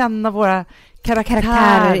lära känna våra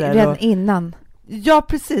karaktärer redan innan. Ja,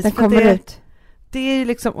 precis. Den kommer ut. Det är ju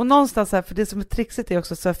liksom, och någonstans här, för det som är trixigt är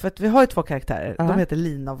också så för att vi har ju 2 karaktärer. De heter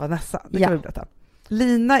Lina och Vanessa. Det kan vi berätta.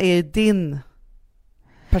 Lina är ju din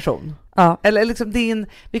person. Ja. Eller liksom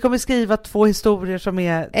vi kommer skriva 2 historier som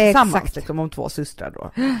är tillsammans liksom, om 2 systrar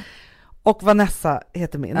då. Och Vanessa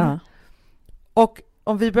heter min. Ja. Och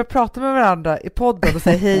om vi börjar prata med varandra i podden och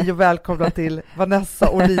säger hej och välkomna till Vanessa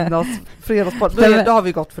och Linas fredagspodd, då har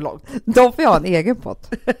vi gått för långt. Då får jag en egen podd.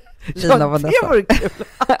 Lina och Vanessa. Det vore kul.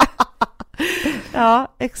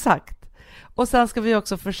 Ja, exakt. Och sen ska vi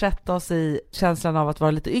också försätta oss i känslan av att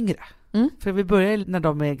vara lite yngre. För vi börjar när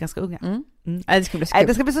de är ganska unga.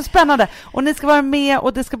 Det ska bli så spännande. Och ni ska vara med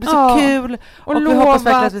och det ska bli så kul. Och vi hoppas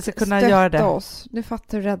verkligen att vi ska kunna göra det. Oss. Du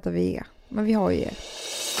fattar hur rädda vi är. Men vi har ju er.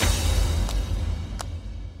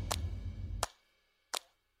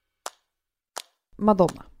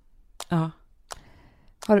 Madonna. Ja.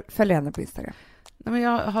 Följer henne på Instagram? Nej, men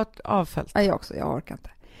jag har avföljt. Ja, jag också. Jag orkar inte.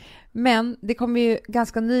 Men det kom ju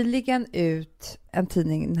ganska nyligen ut en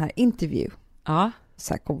tidning, den här Interview. Ja.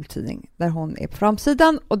 Så här cool tidning. Där hon är på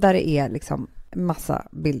framsidan och där det är liksom massa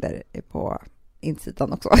bilder på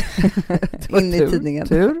insidan också. In i tidningen.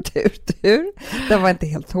 Tur. Den var inte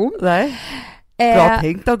helt tom. Nej. Bra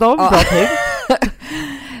tänkt av dem. Bra tänkt.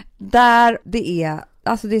 Där det är,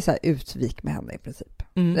 alltså det är så här utvik med henne i princip.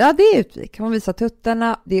 Ja, det är utvik. Hon visar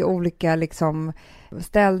tuttarna. Det är olika liksom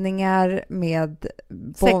ställningar med...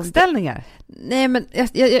 Sexställningar? Nej, men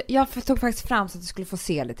jag tog faktiskt fram så att du skulle få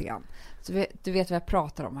se lite grann. Så du vet vad jag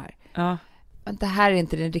pratar om här. Ja. Men det här är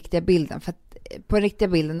inte den riktiga bilden. För att på den riktiga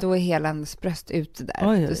bilden då är hela hennes bröst ute där.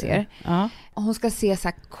 Oj, du ser. Ja. Och hon ska se så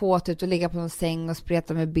här kåt ut och ligga på en säng och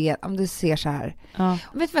spreta med ben. Om du ser så här. Ja.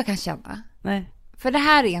 Och vet du vad jag kan känna? Nej. För det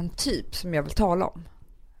här är en typ som jag vill tala om.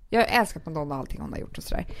 Jag älskar Madonna och allting hon har gjort och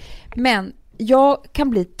sådär. Men jag kan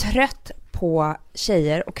bli trött på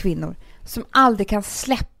tjejer och kvinnor som aldrig kan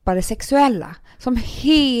släppa det sexuella. Som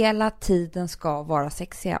hela tiden ska vara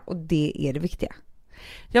sexiga. Och det är det viktiga.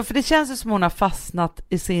 Ja, för det känns som hon har fastnat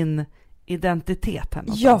i sin identitet här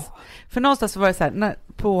någonstans. Ja. För någonstans så var det så här,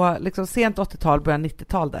 på liksom sent 80-tal, början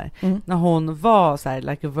 90-tal där, när hon var så här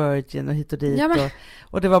like a virgin och hit och dit,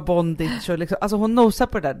 och det var bondage och liksom, alltså hon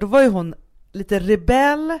nosade på det där. Då var ju hon lite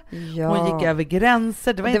rebell. Ja. Hon gick över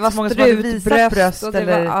gränser. Det var det inte var så många som hade visat bröst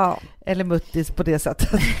eller, eller muttis på det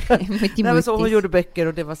sättet. Nej, så hon gjorde böcker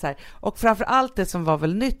och det var så här. Och framförallt det som var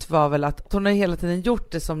väl nytt var väl att hon har hela tiden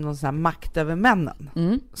gjort det som någon sån här makt över männen.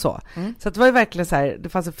 Så att det var ju verkligen så här, det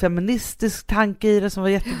fanns en feministisk tanke i det som var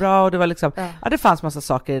jättebra och det var liksom, det fanns massa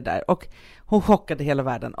saker i det där. Och hon chockade hela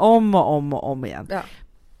världen om och om igen. Ja.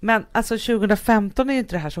 Men alltså 2015 är ju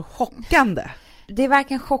inte det här så chockande. Det är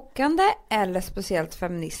varken chockande eller speciellt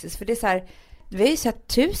feministiskt. För det är så här, vi har ju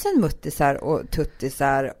sett 1000 muttisar och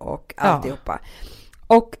tuttisar och alltihopa.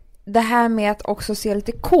 Och det här med att också se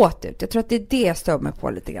lite kåt ut. Jag tror att det är det jag stör mig på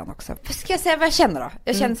lite grann också. För ska jag säga vad jag känner då?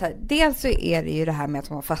 Jag känner så här, dels så är det ju det här med att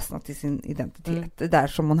hon har fastnat i sin identitet. Det där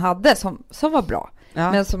som hon hade, som var bra.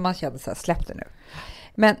 Ja. Men som man kände så här, släpp det nu.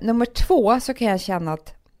 Men nummer 2 så kan jag känna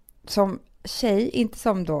att som tjej, inte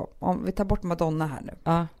som då, om vi tar bort Madonna här nu.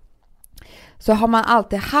 Ja. Så har man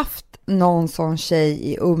alltid haft någon sån tjej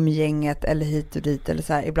i umgänget eller hit och dit eller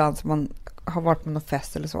så här, ibland som man har varit på någon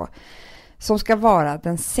fest eller så, som ska vara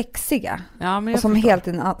den sexiga och som helt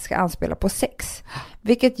ska anspela på sex.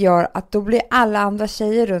 Vilket gör att då blir alla andra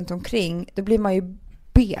tjejer runt omkring, då blir man ju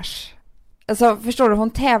beige. Alltså förstår du, hon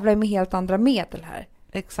tävlar med helt andra medel här.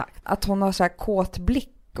 Exakt. Att hon har så här kåt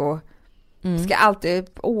blick och ska alltid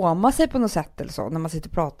åma sig på något sätt eller så när man sitter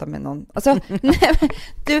och pratar med någon. Alltså,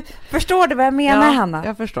 du förstår du vad jag menar, Hanna?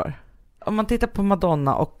 Jag förstår. Om man tittar på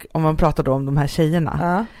Madonna och om man pratar då om de här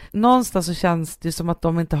tjejerna. Någonstans så känns det som att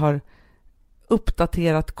de inte har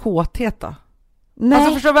uppdaterat kåthet då. Nej.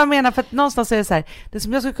 Alltså förstår du vad jag menar? För att någonstans är det så här, det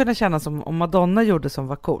som jag skulle kunna känna som om Madonna gjorde som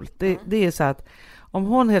var coolt. Det är så här att om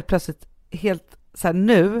hon helt plötsligt, helt så här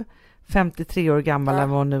nu, 53 år gammal eller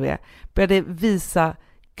vad hon nu är, började visa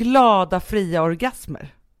glada, fria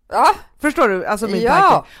orgasmer. Ja. Förstår du? Alltså min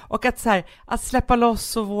tanke. Och att så här, att släppa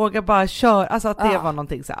loss och våga bara köra, alltså att det var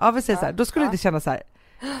någonting så här. Ja, vi säger så här, då skulle det kännas så här,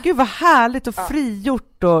 gud vad härligt och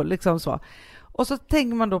frigjort och liksom så. Och så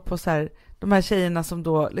tänker man då på så här, de här tjejerna som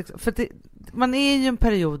då liksom, för man är ju en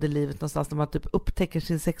period i livet någonstans där man typ upptäcker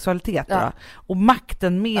sin sexualitet då, och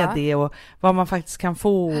makten med det och vad man faktiskt kan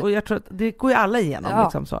få, och jag tror att det går ju alla igenom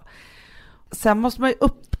liksom så. Sen måste man ju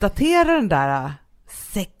uppdatera den där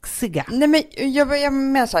sexiga. Nej, men jag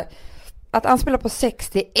menar så här, att anspela på sex,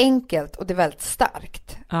 det är enkelt och det är väldigt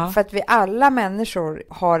starkt. Ja. För att vi alla människor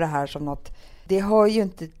har det här som något, det hör ju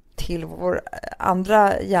inte till vår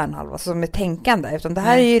andra hjärnhalva som är tänkande, utan det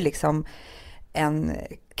här är ju liksom en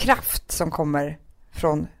kraft som kommer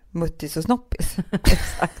från muttis och snoppis.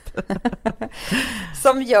 Exakt.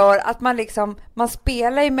 Som gör att man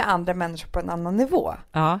spelar ju med andra människor på en annan nivå.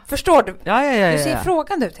 Ja. Förstår du? Ja. Du ser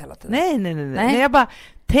frågan ut hela tiden. Nej. Jag bara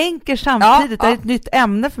tänker samtidigt, det är ett nytt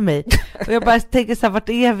ämne för mig. Och jag bara tänker så här, vart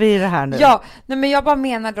är vi i det här nu? Ja, men jag bara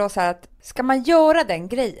menar då så här att Ska man göra den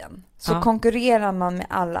grejen så konkurrerar man med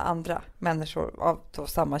alla andra människor av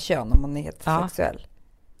samma kön om man är heterosexuell.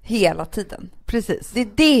 Hela tiden. Precis. Det är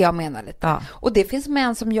det jag menar lite. Ja. Och det finns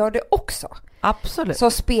män som gör det också. Absolut.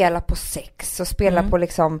 Så spelar på sex och spelar på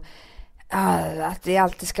liksom att det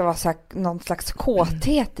alltid ska vara så här, någon slags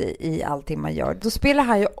kåthet i allting man gör. Då spelar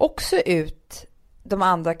han ju också ut de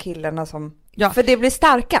andra killarna som... Ja. För det blir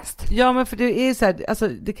starkast. Ja, men för det är ju så här, alltså,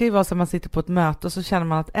 det kan ju vara så att man sitter på ett möte och så känner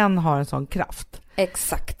man att en har en sån kraft.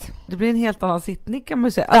 Exakt. Det blir en helt annan sittning kan man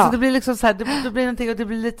ju säga. Alltså det blir liksom så här, det blir någonting och det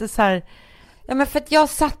blir lite så här... Ja, men för att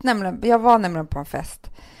jag var nämligen på en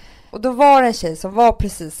fest. Och då var det en tjej som var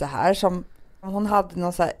precis så här, som hon hade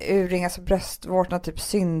någon så här urring, alltså bröstvårtorna typ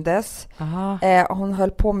syndes. Och hon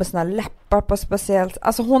höll på med sina läppar på speciellt,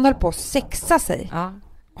 alltså hon höll på att sexa sig.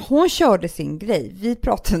 Hon körde sin grej, vi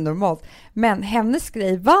pratade normalt, men hennes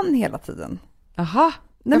grej vann hela tiden. Aha.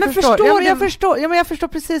 Nej, jag förstår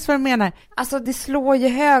precis vad du menar. Alltså det slår ju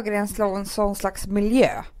högre än en sån slags miljö.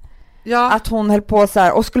 Ja. Att hon höll på så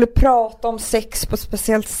här och skulle prata om sex på ett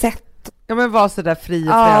speciellt sätt. Ja, men var så där fri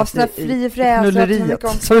och fräs i knulleriet.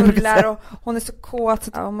 Och hon är så kåt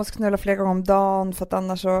så att hon måste knulla flera gånger om dagen för att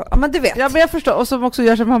annars så... Ja, men du vet. Ja, men jag förstår. Och som också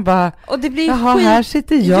gör så man bara... Och det blir här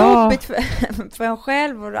sitter jag. Jobbigt för en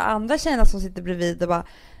själv och de andra tjejerna som sitter bredvid och bara...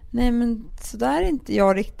 Nej, men så där är inte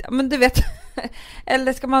jag riktigt... Men du vet...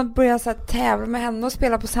 Eller ska man börja så här tävla med henne och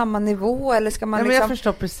spela på samma nivå? Eller ska man men jag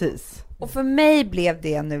förstår precis. Och för mig blev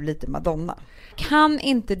det nu lite Madonna. Kan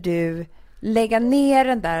inte du lägga ner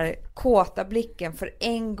den där kåta blicken för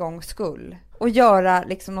en gångs skull och göra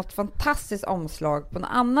liksom något fantastiskt omslag på något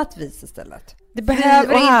annat vis istället? Det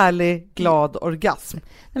behöver och härlig, glad orgasm.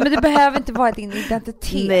 Nej, men det behöver inte vara din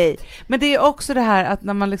identitet. Nej, men det är också det här att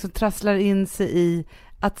när man liksom trasslar in sig i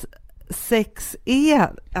att sex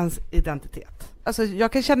är ens identitet. Alltså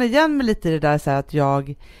jag kan känna igen mig lite i det där så här att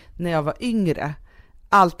jag, när jag var yngre,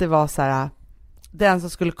 alltid var så här den som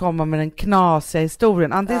skulle komma med den knasiga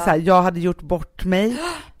historien. Antingen så här, jag hade gjort bort mig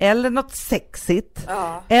eller något sexigt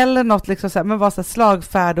eller något liksom så här, men var så här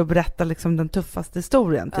slagfärd och berätta liksom den tuffaste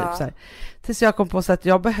historien typ så här. Tills jag kom på så att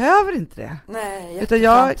jag behöver inte det. Nej, utan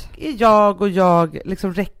jag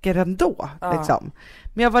liksom räcker ändå liksom.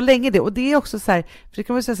 Men jag var länge det, och det är också så här, för det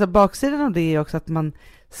kan man säga så här, baksidan av det är också att man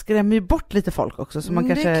skrämmer ju bort lite folk också som man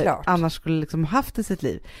kanske annars skulle liksom haft i sitt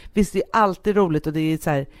liv. Visst, det är alltid roligt och det är så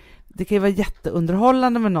här, det kan ju vara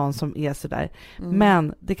jätteunderhållande med någon som är så där.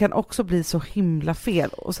 Men det kan också bli så himla fel.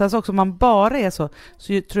 Och sen så också om man bara är så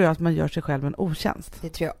tror jag att man gör sig själv en otjänst. Det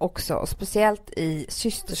tror jag också, och speciellt i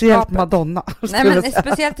systerskapet. Speciellt Madonna. Nej, men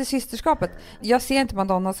speciellt i systerskapet. Jag ser inte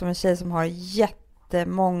Madonna som en tjej som har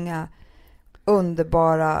jättemånga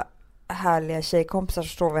underbara, härliga tjejkompisar som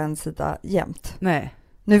står vid en sida jämt. Nej.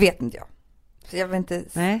 Nu vet inte jag. Så jag vill inte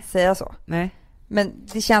säga så. Nej. Men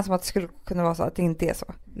det känns som att det skulle kunna vara så att det inte är så.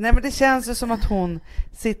 Nej, men det känns ju som att hon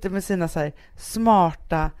sitter med sina så här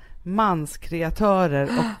smarta manskreatörer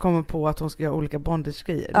och kommer på att hon ska göra olika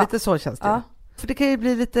bondage-grejer. Lite så känns det. Ja. För det kan ju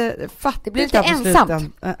bli lite fattigt. Det blir lite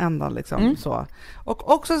ensamt. Ändan liksom, så.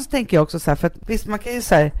 Och också så tänker jag också så här, för att visst man kan ju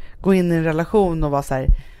så här gå in i en relation och vara så här,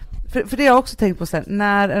 för det har jag också tänkt på så här,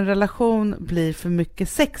 när en relation blir för mycket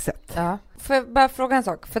sexet. Ja. Får jag bara fråga en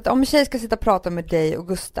sak? För att om en tjej ska sitta och prata med dig och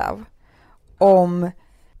Gustav om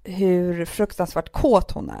hur fruktansvärt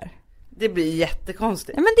kåt hon är. Det blir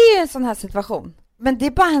jättekonstigt. Ja, men det är ju en sån här situation. Men det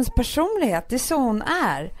är bara hennes personlighet. Det är så hon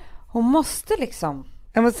är. Hon måste liksom...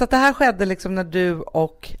 Ja, men så att det här skedde liksom när du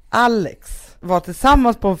och Alex var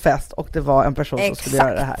tillsammans på en fest och det var en person som skulle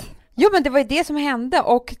göra det här. Jo, men det var ju det som hände.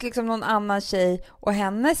 Och liksom någon annan tjej och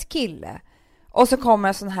hennes kille. Och så kommer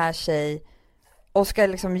en sån här tjej och ska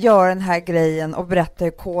liksom göra den här grejen och berätta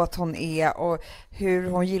hur kåt hon är och hur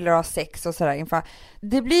hon gillar att ha sex och sådär.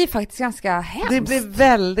 Det blir faktiskt ganska hemskt. Det blir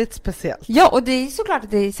väldigt speciellt. Ja, och det är såklart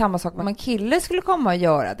att det är samma sak om en kille skulle komma och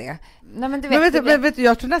göra det. Nej, men vet du,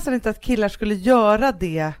 jag tror nästan inte att killar skulle göra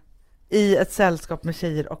det i ett sällskap med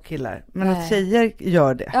tjejer och killar. Men att tjejer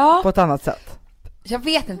gör det på ett annat sätt. Jag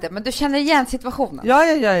vet inte, men du känner igen situationen.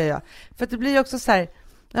 Ja. För att det blir ju också så här,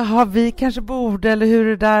 jaha, vi kanske borde, eller hur är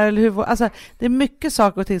det där, eller hur, alltså det är mycket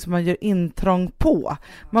saker och ting som man gör intrång på.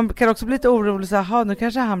 Man kan också bli lite orolig så här, nu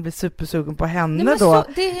kanske han blir supersugen på henne. Nej, då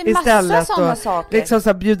det är istället sådana saker. Liksom så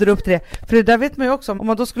här, bjuder upp till det. För det där vet man ju också, om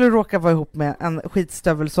man då skulle råka vara ihop med en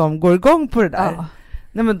skitstövel som går igång på det där. Ja.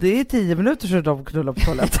 Nej, men det är 10 minuter så de knullar på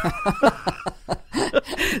toaletten.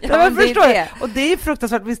 Men förstår det. Och det är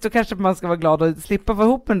fruktansvärt. Visst, då kanske man ska vara glad och slippa vara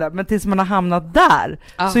ihop med den där. Men tills man har hamnat där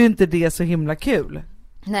så är inte det så himla kul.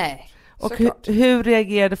 Nej. Och hur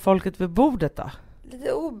reagerade folket vid bordet då?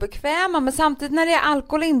 Lite obekväma, men samtidigt när det är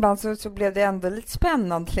alkohol inbland så blev det ändå lite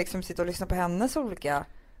spännande liksom sitta och lyssna på hennes olika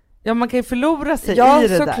Ja, man kan ju förlora sig i det Ja,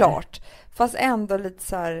 där. såklart. Fast ändå lite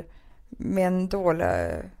så här med en dålig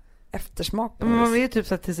eftersmak. Men man är ju typ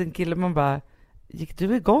så till sin kille, man bara, gick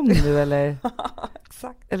du igång nu eller?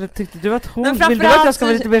 Exakt. Eller tyckte du att hon, Men vill du att jag ska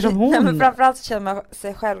vara lite mer som hon? Nej, men framförallt så känner man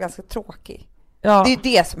sig själv ganska tråkig. Ja. Det är ju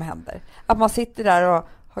det som händer. Att man sitter där och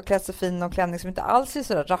har klätt sig fin och klänning som inte alls är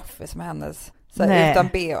så där raffig som hennes. Så här, utan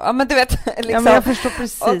BH. Ja, men du vet. Liksom, ja, men jag förstår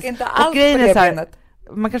precis. Och inte alls och grejen på det är så här, benet.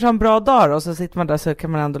 man kanske har en bra dag och så sitter man där så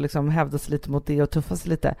kan man ändå liksom hävda sig lite mot det och tuffa sig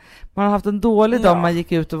lite. Man har haft en dålig dag, man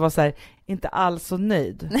gick ut och var så här, inte alls så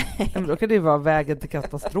nöjd. Men då kan det ju vara vägen till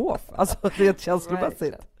katastrof. Alltså rent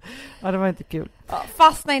känslomässigt. Ja, det var inte kul. Ja,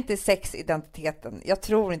 fastna inte i sexidentiteten. Jag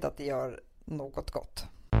tror inte att det gör något gott.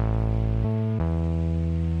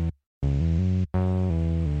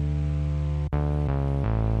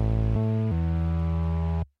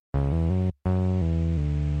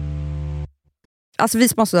 Alltså vi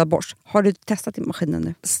sponsrar av Bosch. Har du testat i maskinen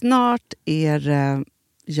nu? Snart är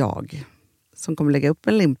jag som kommer lägga upp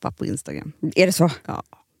en limpa på Instagram. Är det så? Ja.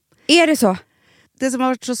 Är det så? Det som har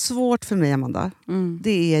varit så svårt för mig, Amanda,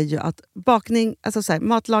 det är ju att bakning, alltså så här,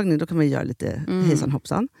 matlagning, då kan man göra lite hejsan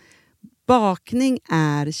hoppsan. Bakning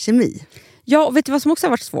är kemi. Ja, och vet du vad som också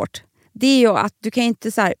har varit svårt? Det är ju att du kan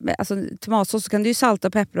inte så här, alltså tomatsås så kan du ju salta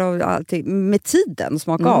och peppra och allting med tiden och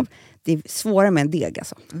smaka av. Det är svårare med en deg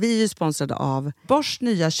alltså. Vi är ju sponsrade av Boschs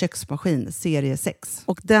nya köksmaskin serie 6.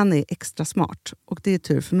 Och den är extra smart. Och det är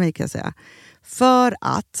tur för mig kan jag säga. För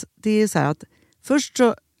att det är så här att först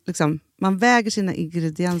så liksom, man väger sina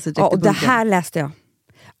ingredienser. Ja, och det här läste jag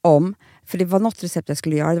om. För det var något recept jag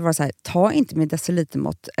skulle göra. Det var så här, ta inte med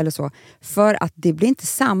decilitermått eller så. För att det blir inte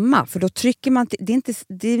samma. För då trycker man, det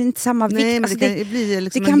är inte samma vikt. Nej, men alltså det kan bli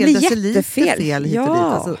liksom det kan en hel bli deciliter jättefel. fel hit och dit.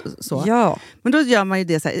 Alltså, så. Ja. Men då gör man ju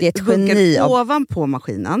det så här. Det är ett geni ovanpå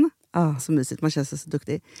maskinen. Så mysigt, man känns så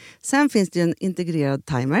duktig. Sen finns det ju en integrerad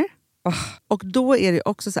timer. Och då är det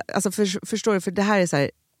också så här, alltså förstår du, för det här är så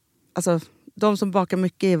här, alltså de som bakar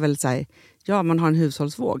mycket är väl så här, ja, man har en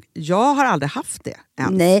hushållsvåg. Jag har aldrig haft det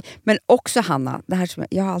än. Nej, men också Hanna, det här som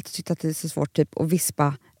jag har alltid tyckt att det är så svårt typ att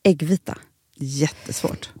vispa äggvita.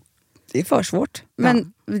 Jättesvårt. Det är för svårt.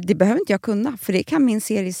 Men det behöver inte jag kunna, för det kan min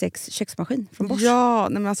serie 6 köksmaskin från Bosch. Ja,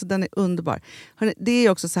 nej men alltså den är underbar. Hörrni, det är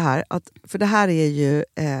också så här, att, för det här är ju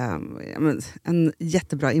en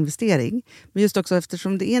jättebra investering. Men just också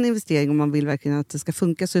eftersom det är en investering och man vill verkligen att det ska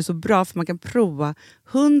funka, så är det så bra för man kan prova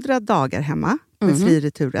 100 dagar hemma med fri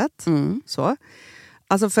returrätt. Så.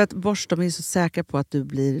 Alltså för att Bosch, de är så säkra på att du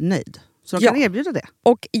blir nöjd. Så de kan erbjuda det.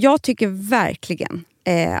 Och jag tycker verkligen,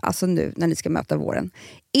 alltså nu när ni ska möta våren,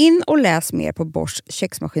 in och läs mer på Bosch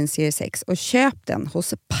köksmaskin serie 6 och köp den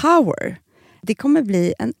hos Power. Det kommer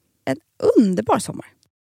bli en underbar sommar.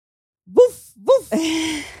 Voff, voff!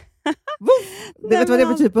 Voff. Det vet vad det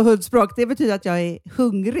betyder på hundspråk. Det betyder att jag är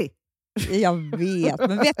hungrig. Jag vet,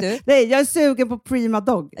 men vet du? Nej, jag är sugen på Prima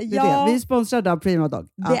Dog. Det är Ja. det. Vi är sponsrade av Prima Dog.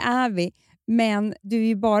 Det är vi. Men du är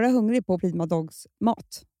ju bara hungrig på Prima Dogs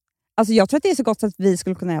mat. Alltså jag tror att det är så gott att vi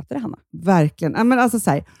skulle kunna äta det, Hanna. Verkligen. Ja, men alltså så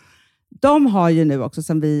här, de har ju nu också,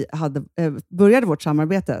 sen vi började vårt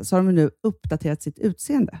samarbete, så har de nu uppdaterat sitt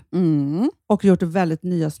utseende. Och gjort väldigt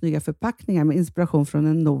nya snygga förpackningar med inspiration från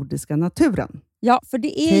den nordiska naturen. Ja, för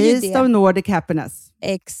det är ju det. Taste of Nordic happiness.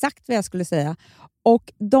 Exakt vad jag skulle säga.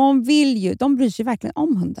 Och de bryr sig verkligen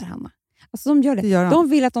om hundar, Hanna. Alltså de gör det. Gör de. De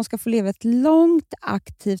vill att de ska få leva ett långt,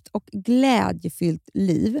 aktivt och glädjefyllt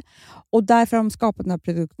liv. Och därför har de skapat de här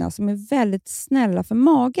produkterna som är väldigt snälla för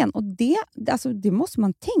magen. Och det måste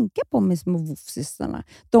man tänka på med små woofsystarna.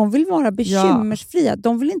 De vill vara bekymmersfria.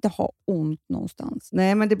 De vill inte ha ont någonstans.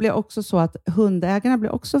 Nej, men det blir också så att hundägarna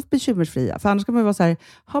blir också bekymmersfria. För annars kan man vara så här,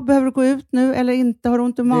 behöver du gå ut nu eller inte? Har du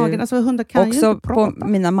ont i magen? Alltså hundar kan också ju inte prata. På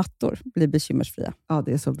mina mattor blir bekymmersfria. Ja,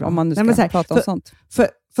 det är så bra. Om man nu ska prata om sånt.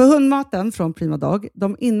 För hundmaten från Prima Dog,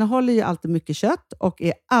 de innehåller ju alltid mycket kött och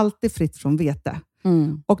är alltid fritt från vete.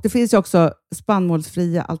 Och det finns ju också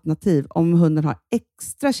spannmålsfria alternativ om hunden har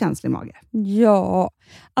extra känslig mage. Ja,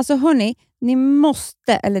 alltså hörni,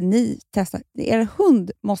 ni testa. Er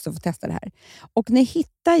hund måste få testa det här. Och ni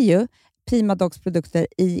hittar ju Prima Dogs produkter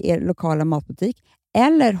i er lokala matbutik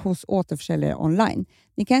eller hos återförsäljare online.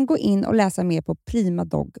 Ni kan gå in och läsa mer på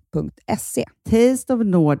primadog.se. Taste of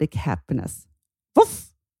Nordic happiness. Voff!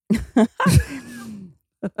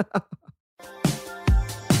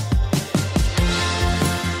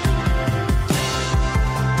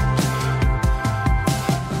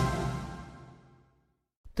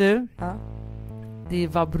 Du, det är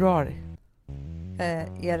februari.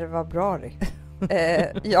 Är det februari?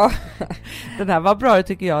 Ja. Den här februari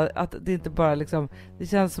tycker jag att det inte bara liksom, det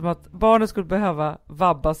känns som att barnen skulle behöva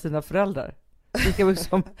vabba sina föräldrar. Lika mycket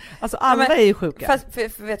som, alltså alla är ju sjuka. Fast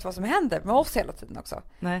för vet vad som händer med oss hela tiden också?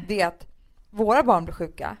 Nej. Det är att våra barn blir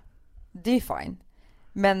sjuka, det är fine.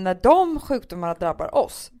 Men när de sjukdomarna drabbar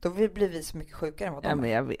oss, då blir vi så mycket sjukare än vad de är. Men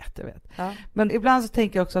jag vet. Ja. Men ibland så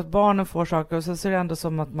tänker jag också att barnen får saker och så är det ändå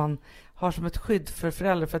som att man har som ett skydd för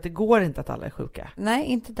föräldrar, för att det går inte att alla är sjuka. Nej,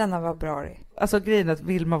 inte denna februari. Alltså grejen är att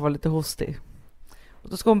Vilma var lite hostig. Och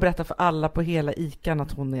då ska hon berätta för alla på hela ICAn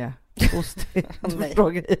att hon är hostig.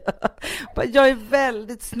 Jag är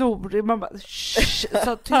väldigt snorig. Man bara,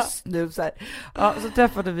 så tyst nu. Så här. Ja, så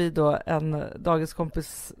träffade vi då en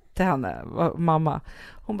dagiskompis till henne, mamma.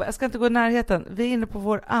 Hon bara, jag ska inte gå i närheten. Vi är inne på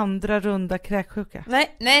vår andra runda kräksjuka.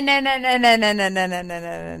 Nej.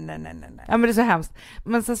 Ja, men det är så hemskt.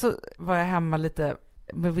 Men sen så var jag hemma lite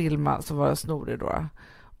med Vilma, så var jag snorig då.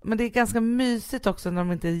 Men det är ganska mysigt också när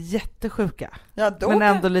de inte är jättesjuka. Ja, då men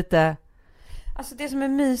ändå lite... Alltså det som är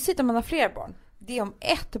mysigt om man har fler barn, det är om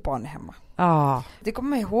ett barn är hemma. Ja. Det kommer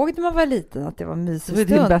man ihåg när man var liten, att det var en mysig stund.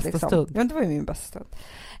 Det var din bästa stund. Ja, det var ju min bästa stund.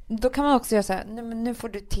 Då kan man också göra så här, nu får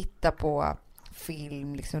du titta på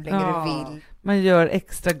film liksom länge du vill. Man gör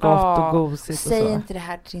extra gott och gosigt. Säg och så. Inte det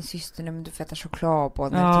här till din syster, men du får äta choklad på när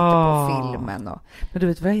du tittar på filmen. Och... Men du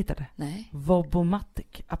vet vad jag hittade? Nej.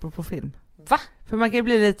 Vobomatic, apropå film. Va? För man kan ju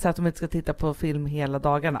bli lite så att de inte ska titta på film hela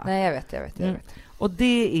dagarna. Nej, jag vet. Och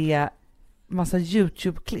det är massa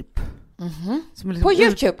YouTube-klipp. Som är liksom på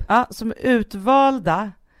YouTube? Ja, som är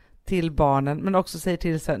utvalda till barnen, men också säger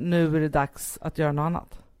till så här, nu är det dags att göra något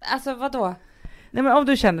annat. Alltså vadå? Nej, men om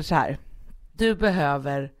du känner så här, du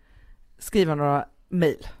behöver skriva några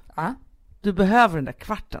mejl. Ja. Du behöver den där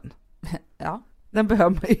kvarten. Ja. Den behöver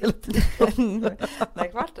man ju hela tiden. Den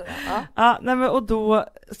där kvarten, ja. Ja, nej, men, och då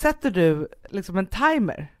sätter du liksom en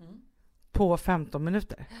timer på 15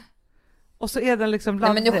 minuter. Och så är den liksom...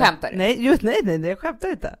 Nej, men nu skämtar du. Nej, jag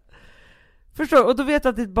skämtar inte. Förstår, och då vet du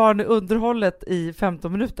att ditt barn är underhållet i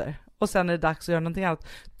 15 minuter. Och sen är det dags att göra någonting annat.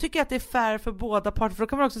 Tycker jag att det är fair för båda parter. För då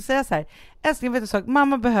kan man också säga så här, älskling, vet du sak,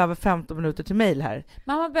 mamma behöver 15 minuter till mejl här.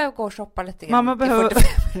 Mamma behöver gå och shoppa lite grann. Mamma behöver 45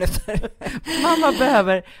 minuter. Mamma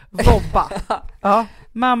behöver vobba. Ja,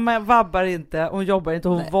 mamma vabbar inte, hon jobbar inte,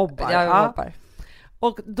 hon vobbar. Jag vobbar.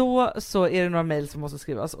 Och då så är det några mejl som måste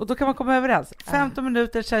skrivas. Och då kan man komma överens. 15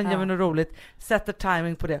 minuter, sen gör vi något roligt. Sätter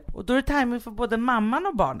timing på det. Och då är det timing för både mamman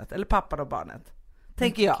och barnet. Eller pappan och barnet.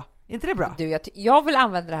 Tänker jag. Inte det bra? Du, jag vill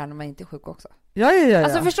använda det här när man inte är sjuk också. Ja.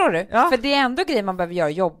 Alltså förstår du? Ja. För det är ändå grejer man behöver göra,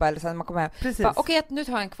 jobba eller sen man kommer hem. Precis. Okej, nu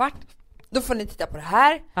tar jag en kvart. Då får ni titta på det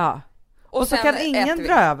här. Ja. Och så kan ingen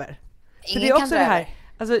dra över. För det är också det här.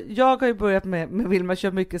 Alltså jag har ju börjat med Vilma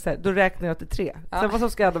kör mycket så här, då räknar jag till 3. Sen vad som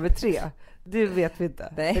ska hända med 3, det vet vi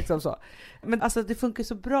inte. Liksom så. Men alltså det funkar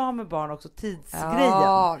så bra med barn också, tidsgrejen.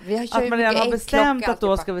 Ja, att man redan har bestämt att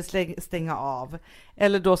då ska vi stänga av.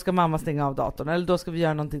 Eller då ska mamma stänga av datorn. Eller då ska vi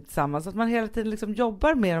göra någonting tillsammans. Att man hela tiden liksom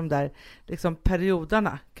jobbar med de där liksom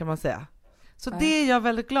perioderna, kan man säga. Så det är jag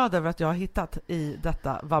väldigt glad över att jag har hittat i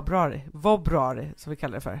detta vobrari, som vi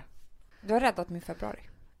kallar det för. Du har räddat min februari.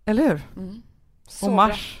 Eller hur? Och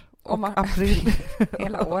mars. Och april.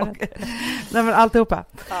 Hela året. Nej, men alltihopa.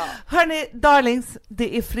 Ja. Hörrni, darlings,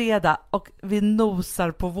 det är fredag och vi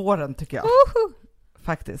nosar på våren, tycker jag.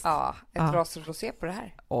 Faktiskt. Ja, ett glas rosé på det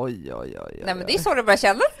här. Oj. Nej, men det är så det börjar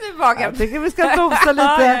kännas i magen. Jag tycker vi ska nosa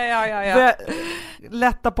lite. Ja.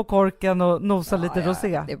 Lätta på korken och nosa lite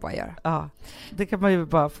rosé. Det är bara att göra. Ja. Det kan man ju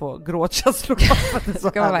bara få gråtkänslor.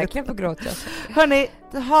 Ska man verkligen få gråtkänslor. Hörrni,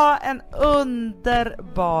 ha en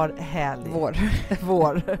underbar helg.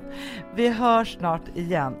 Vår. Vi hörs snart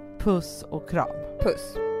igen. Puss och kram.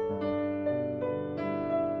 Puss.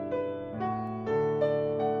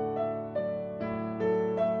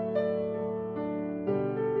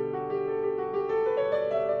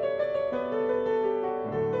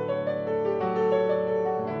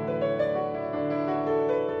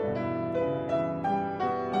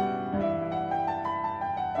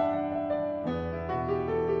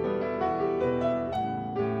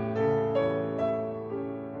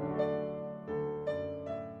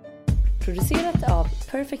 Producerat av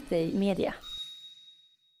Perfect Day Media.